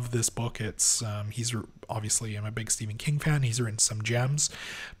love this book. It's obviously I'm a big Stephen King fan. He's written some gems,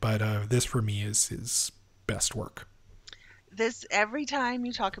 but this for me is his best work. This every time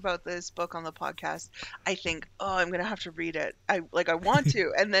you talk about this book on the podcast, I think, oh, I'm gonna have to read it. I want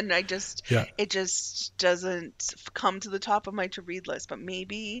to, and then it just doesn't come to the top of my to read list. But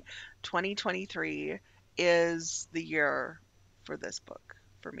maybe 2023 is the year for this book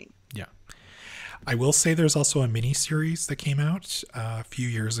for me. Yeah. I will say there's also a mini series that came out a few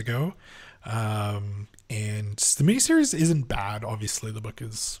years ago. And the miniseries isn't bad. Obviously, the book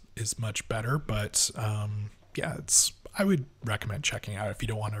is much better, but I would recommend checking out if you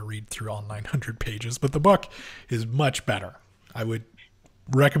don't want to read through all 900 pages. But the book is much better. I would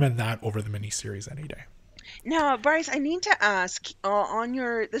recommend that over the miniseries any day. Now, Bryce, I need to ask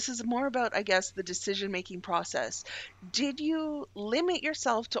this is more about, I guess, the decision-making process. Did you limit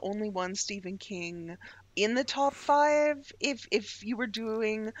yourself to only one Stephen King in the top five if you were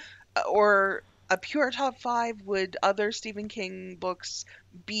doing or a pure top five, would other Stephen King books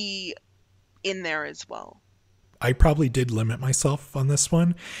be in there as well? I probably did limit myself on this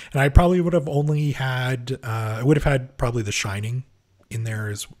one, and I probably would have only had I would have had probably The Shining in there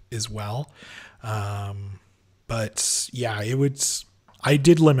as well. But yeah, it would. I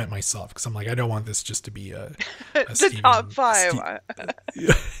did limit myself because I'm like, I don't want this just to be a The top Stephen. five.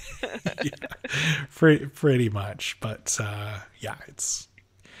 Yeah, pretty much. But yeah, it's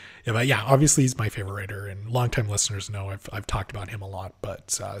yeah, but yeah, obviously he's my favorite writer, and longtime listeners know I've talked about him a lot.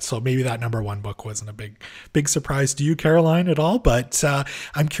 But so maybe that number one book wasn't a big surprise to you, Caroline, at all. But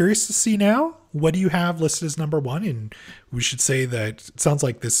I'm curious to see now, what do you have listed as number one? And we should say that it sounds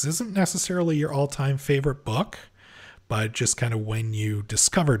like this isn't necessarily your all time favorite book, but just kind of when you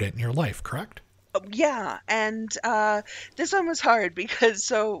discovered it in your life, correct? Yeah, and this one was hard because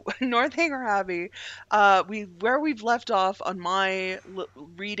so Northanger Abbey, we where we've left off on my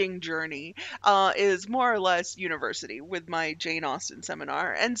reading journey, is more or less university with my Jane Austen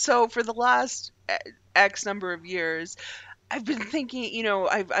seminar, and so for the last X number of years, I've been thinking,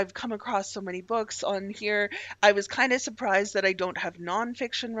 I've come across so many books on here. I was kind of surprised that I don't have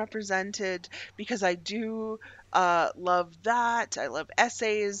nonfiction represented because I do love that. I love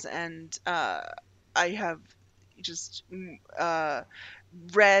essays, and I have just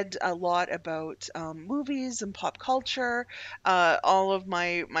read a lot about movies and pop culture, all of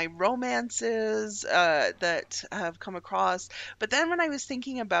my romances that have come across. But then when I was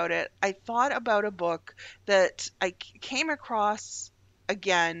thinking about it, I thought about a book that came across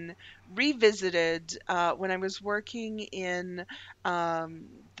again, revisited when I was working in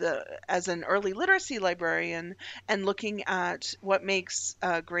as an early literacy librarian and looking at what makes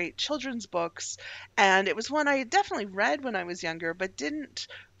great children's books. And it was one I had definitely read when I was younger, but didn't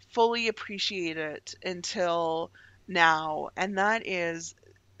fully appreciate it until now. And that is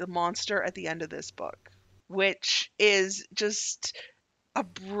the monster at the end of this book, which is just a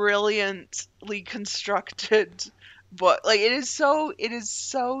brilliantly constructed book. Like it is so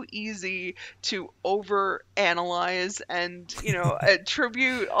easy to over analyze and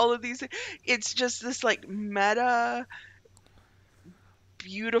attribute all of these it's just this like meta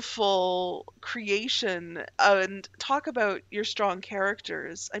beautiful creation. And talk about your strong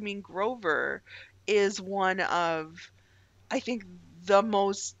characters. I mean, Grover is one of, I think, the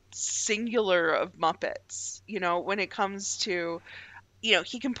most singular of Muppets, when it comes to,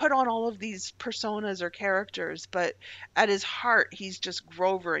 he can put on all of these personas or characters, but at his heart, he's just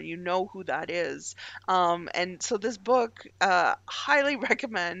Grover, and you know who that is. And so this book, highly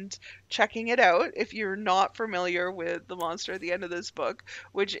recommend checking it out if you're not familiar with the monster at the end of this book,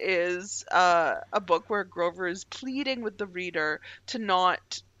 which is a book where Grover is pleading with the reader to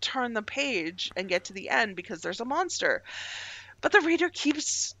not turn the page and get to the end because there's a monster, but the reader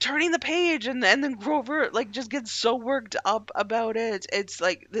keeps turning the page, and then Grover like just gets so worked up about it. It's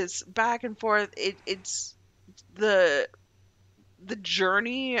like this back and forth. It's the the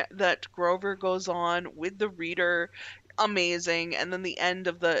journey that Grover goes on with the reader, amazing. And then the end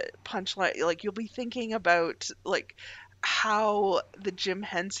of the punchline, like you'll be thinking about like how the Jim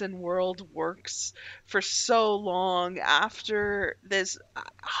Henson world works for so long after this.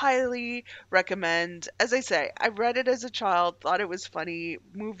 Highly recommend. As I say, I read it as a child, thought it was funny,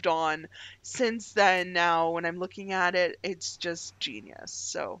 moved on. Since then, now when I'm looking at it, it's just genius.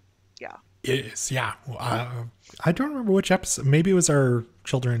 So, yeah. It is, yeah. I don't remember which episode. Maybe it was our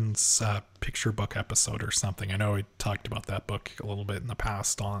children's picture book episode or something. I know we talked about that book a little bit in the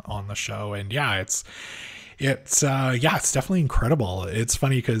past on the show, and yeah, it's definitely incredible. It's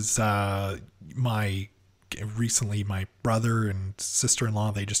funny because my recently my brother and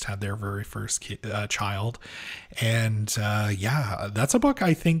sister-in-law, they just had their very first child, and yeah, that's a book.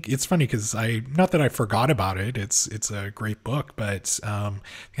 I think it's funny because I, not that I forgot about it, it's a great book, but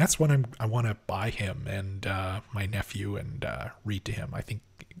that's what I want to buy him and my nephew and read to him. I think,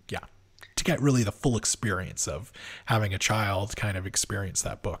 yeah, to get really the full experience of having a child kind of experience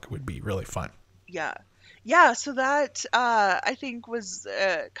that book would be really fun. Yeah. Yeah, so that I think was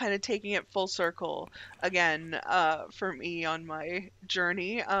kind of taking it full circle again for me on my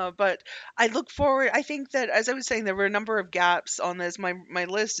journey. But I look forward. I think that, as I was saying, there were a number of gaps on this. My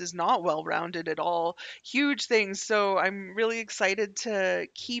list is not well rounded at all. Huge things. So I'm really excited to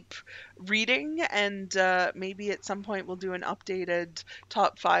keep reading, and maybe at some point we'll do an updated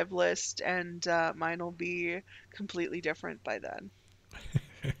top five list, and mine will be completely different by then.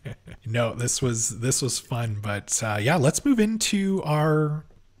 No, this was fun, but yeah, let's move into our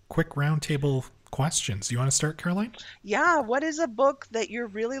quick roundtable questions. Do you want to start, Caroline? Yeah, what is a book that you're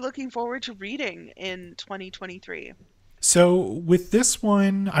really looking forward to reading in 2023? So with this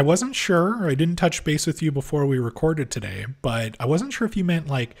one, I wasn't sure. I didn't touch base with you before we recorded today, but I wasn't sure if you meant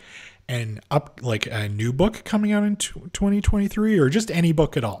like a new book coming out in 2023 or just any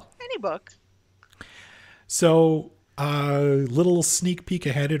book at all. Any book. So little sneak peek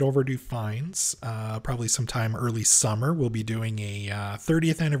ahead at Overdue Finds. Probably sometime early summer, we'll be doing a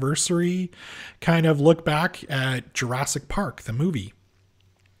 30th anniversary kind of look back at Jurassic Park, the movie.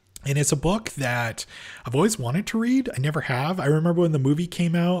 And it's a book that I've always wanted to read. I never have. I remember when the movie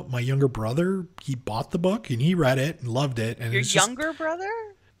came out, my younger brother, he bought the book and he read it and loved it. And Your it's just, younger brother?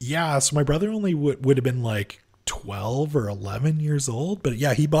 yeah, so my brother only would have been like 12 or 11 years old. But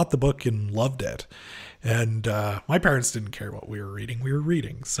yeah, he bought the book and loved it. And my parents didn't care what we were reading. We were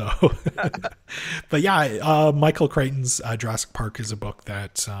reading. So, but yeah, Michael Crichton's Jurassic Park is a book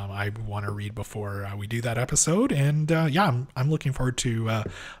that I want to read before we do that episode. And yeah, I'm looking forward to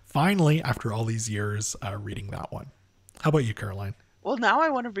finally, after all these years, reading that one. How about you, Caroline? Well, now I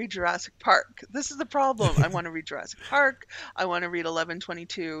want to read Jurassic Park. This is the problem. I want to read Jurassic Park. I want to read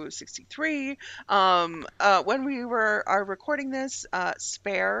 11/22/63. When we are recording this,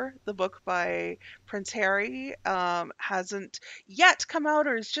 Spare, the book by Prince Harry, hasn't yet come out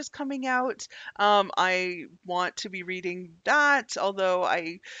or is just coming out. I want to be reading that, although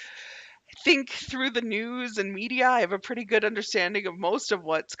I think through the news and media, I have a pretty good understanding of most of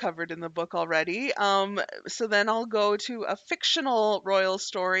what's covered in the book already. So then I'll go to a fictional royal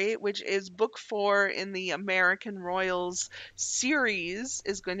story, which is book 4 in the American Royals series,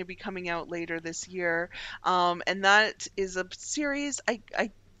 is going to be coming out later this year. And that is a series I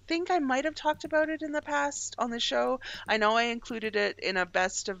think I might have talked about it in the past on the show. I know I included it in a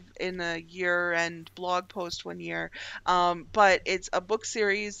best of in a year and blog post one year. But it's a book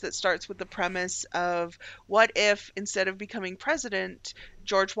series that starts with the premise of what if instead of becoming president,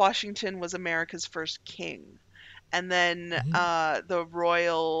 George Washington was America's first king. And then the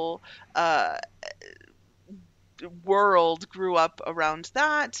royal world grew up around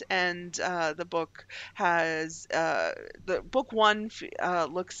that, and the book has the book one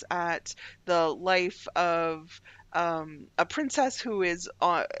looks at the life of a princess who is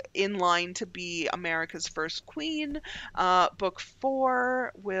in line to be America's first queen. Book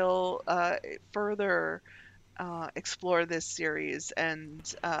 4 will further explore this series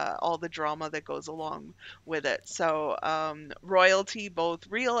and all the drama that goes along with it. So, royalty, both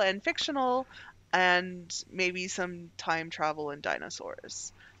real and fictional, and maybe some time travel and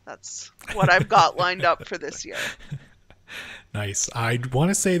dinosaurs. That's what I've got lined up for this year. Nice. I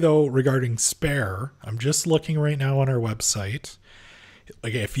want to say though, regarding Spare, I'm just looking right now on our website.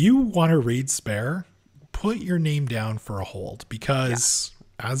 Like, if you want to read Spare, put your name down for a hold, because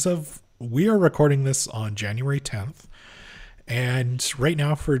as of we are recording this on January 10th, and right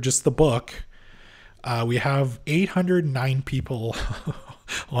now for just the book, we have 809 people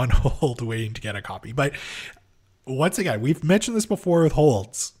on hold waiting to get a copy. But once again, we've mentioned this before with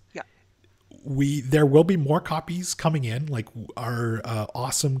holds. Yeah. There will be more copies coming in. Like, our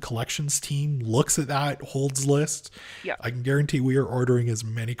awesome collections team looks at that holds list. Yeah. I can guarantee we are ordering as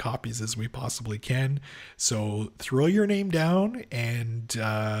many copies as we possibly can. So throw your name down and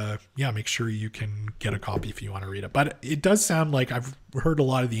make sure you can get a copy if you want to read it. But it does sound like I've heard a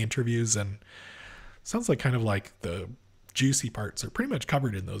lot of the interviews, and sounds like kind of like the juicy parts are pretty much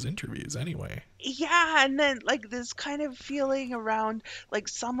covered in those interviews anyway. Yeah, and then like this kind of feeling around like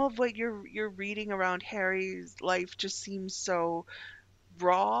some of what you're reading around Harry's life just seems so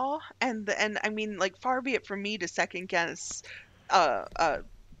raw, and I mean, like, far be it from me to second guess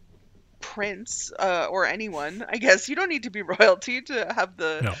Prince or anyone. I guess you don't need to be royalty to have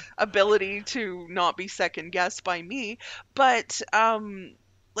the No. ability to not be second guessed by me, but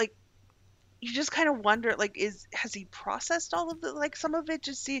like, you just kind of wonder, like, has he processed all of the, like, some of it,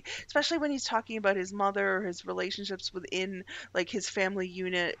 just see, especially when he's talking about his mother or his relationships within like his family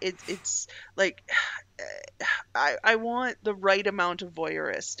unit. It's like I want the right amount of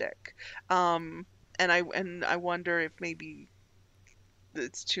voyeuristic, and I wonder if maybe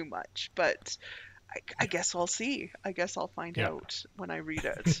it's too much, but I guess I'll see. I guess I'll find out when I read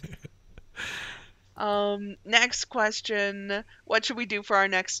it. Next question. What should we do for our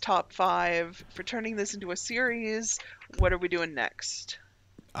next top 5? For turning this into a series, what are we doing next?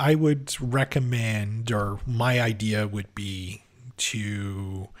 I would recommend, or my idea would be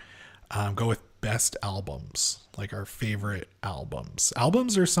to go with best albums, like our favorite albums.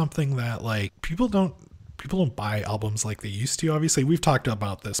 Albums are something that, like, people don't people don't buy albums like they used to. Obviously, we've talked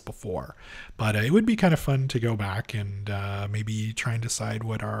about this before, but it would be kind of fun to go back and maybe try and decide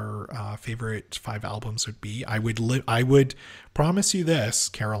what our favorite 5 albums would be. I would promise you this,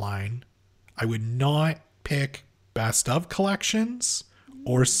 Caroline. I would not pick best of collections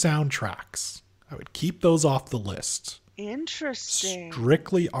or soundtracks. I would keep those off the list. Interesting.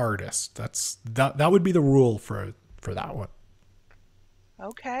 Strictly artist. That would be the rule for that one.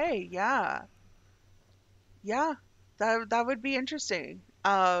 Okay, yeah. Yeah, that would be interesting.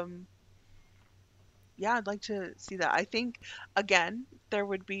 Yeah, I'd like to see that. I think again, there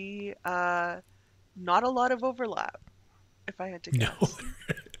would be not a lot of overlap if I had to No, guess.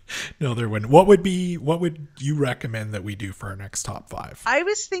 no, there wouldn't. What would you recommend that we do for our next top 5? I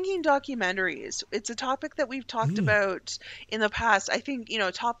was thinking documentaries. It's a topic that we've talked about in the past. I think,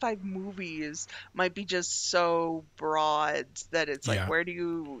 top 5 movies might be just so broad that it's like, Yeah, where do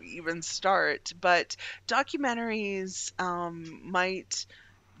you even start? But documentaries might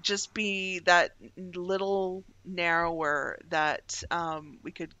just be that little narrower that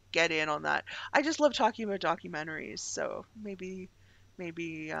we could get in on that. I just love talking about documentaries, so maybe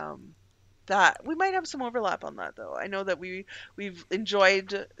that we might have some overlap on that though. I know that we've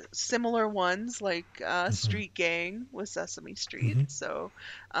enjoyed similar ones like Street Gang with Sesame Street. So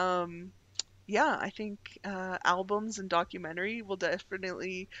yeah, I think albums and documentary will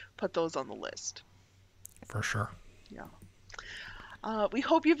definitely put those on the list. for sure. Yeah. We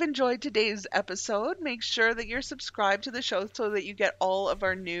hope you've enjoyed today's episode. Make sure that you're subscribed to the show so that you get all of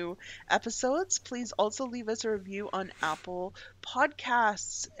our new episodes. Please also leave us a review on Apple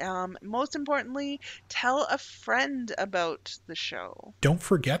Podcasts. Most importantly, tell a friend about the show. Don't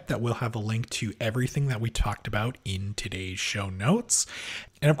forget that we'll have a link to everything that we talked about in today's show notes.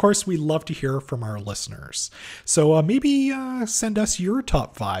 And of course, we love to hear from our listeners. So maybe send us your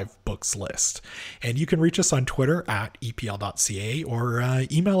top 5 books list. And you can reach us on Twitter at epl.ca or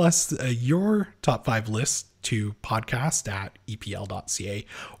email us your top 5 list to podcast@epl.ca,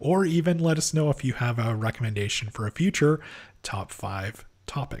 or even let us know if you have a recommendation for a future top 5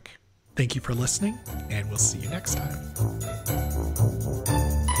 topic. Thank you for listening, and we'll see you next time.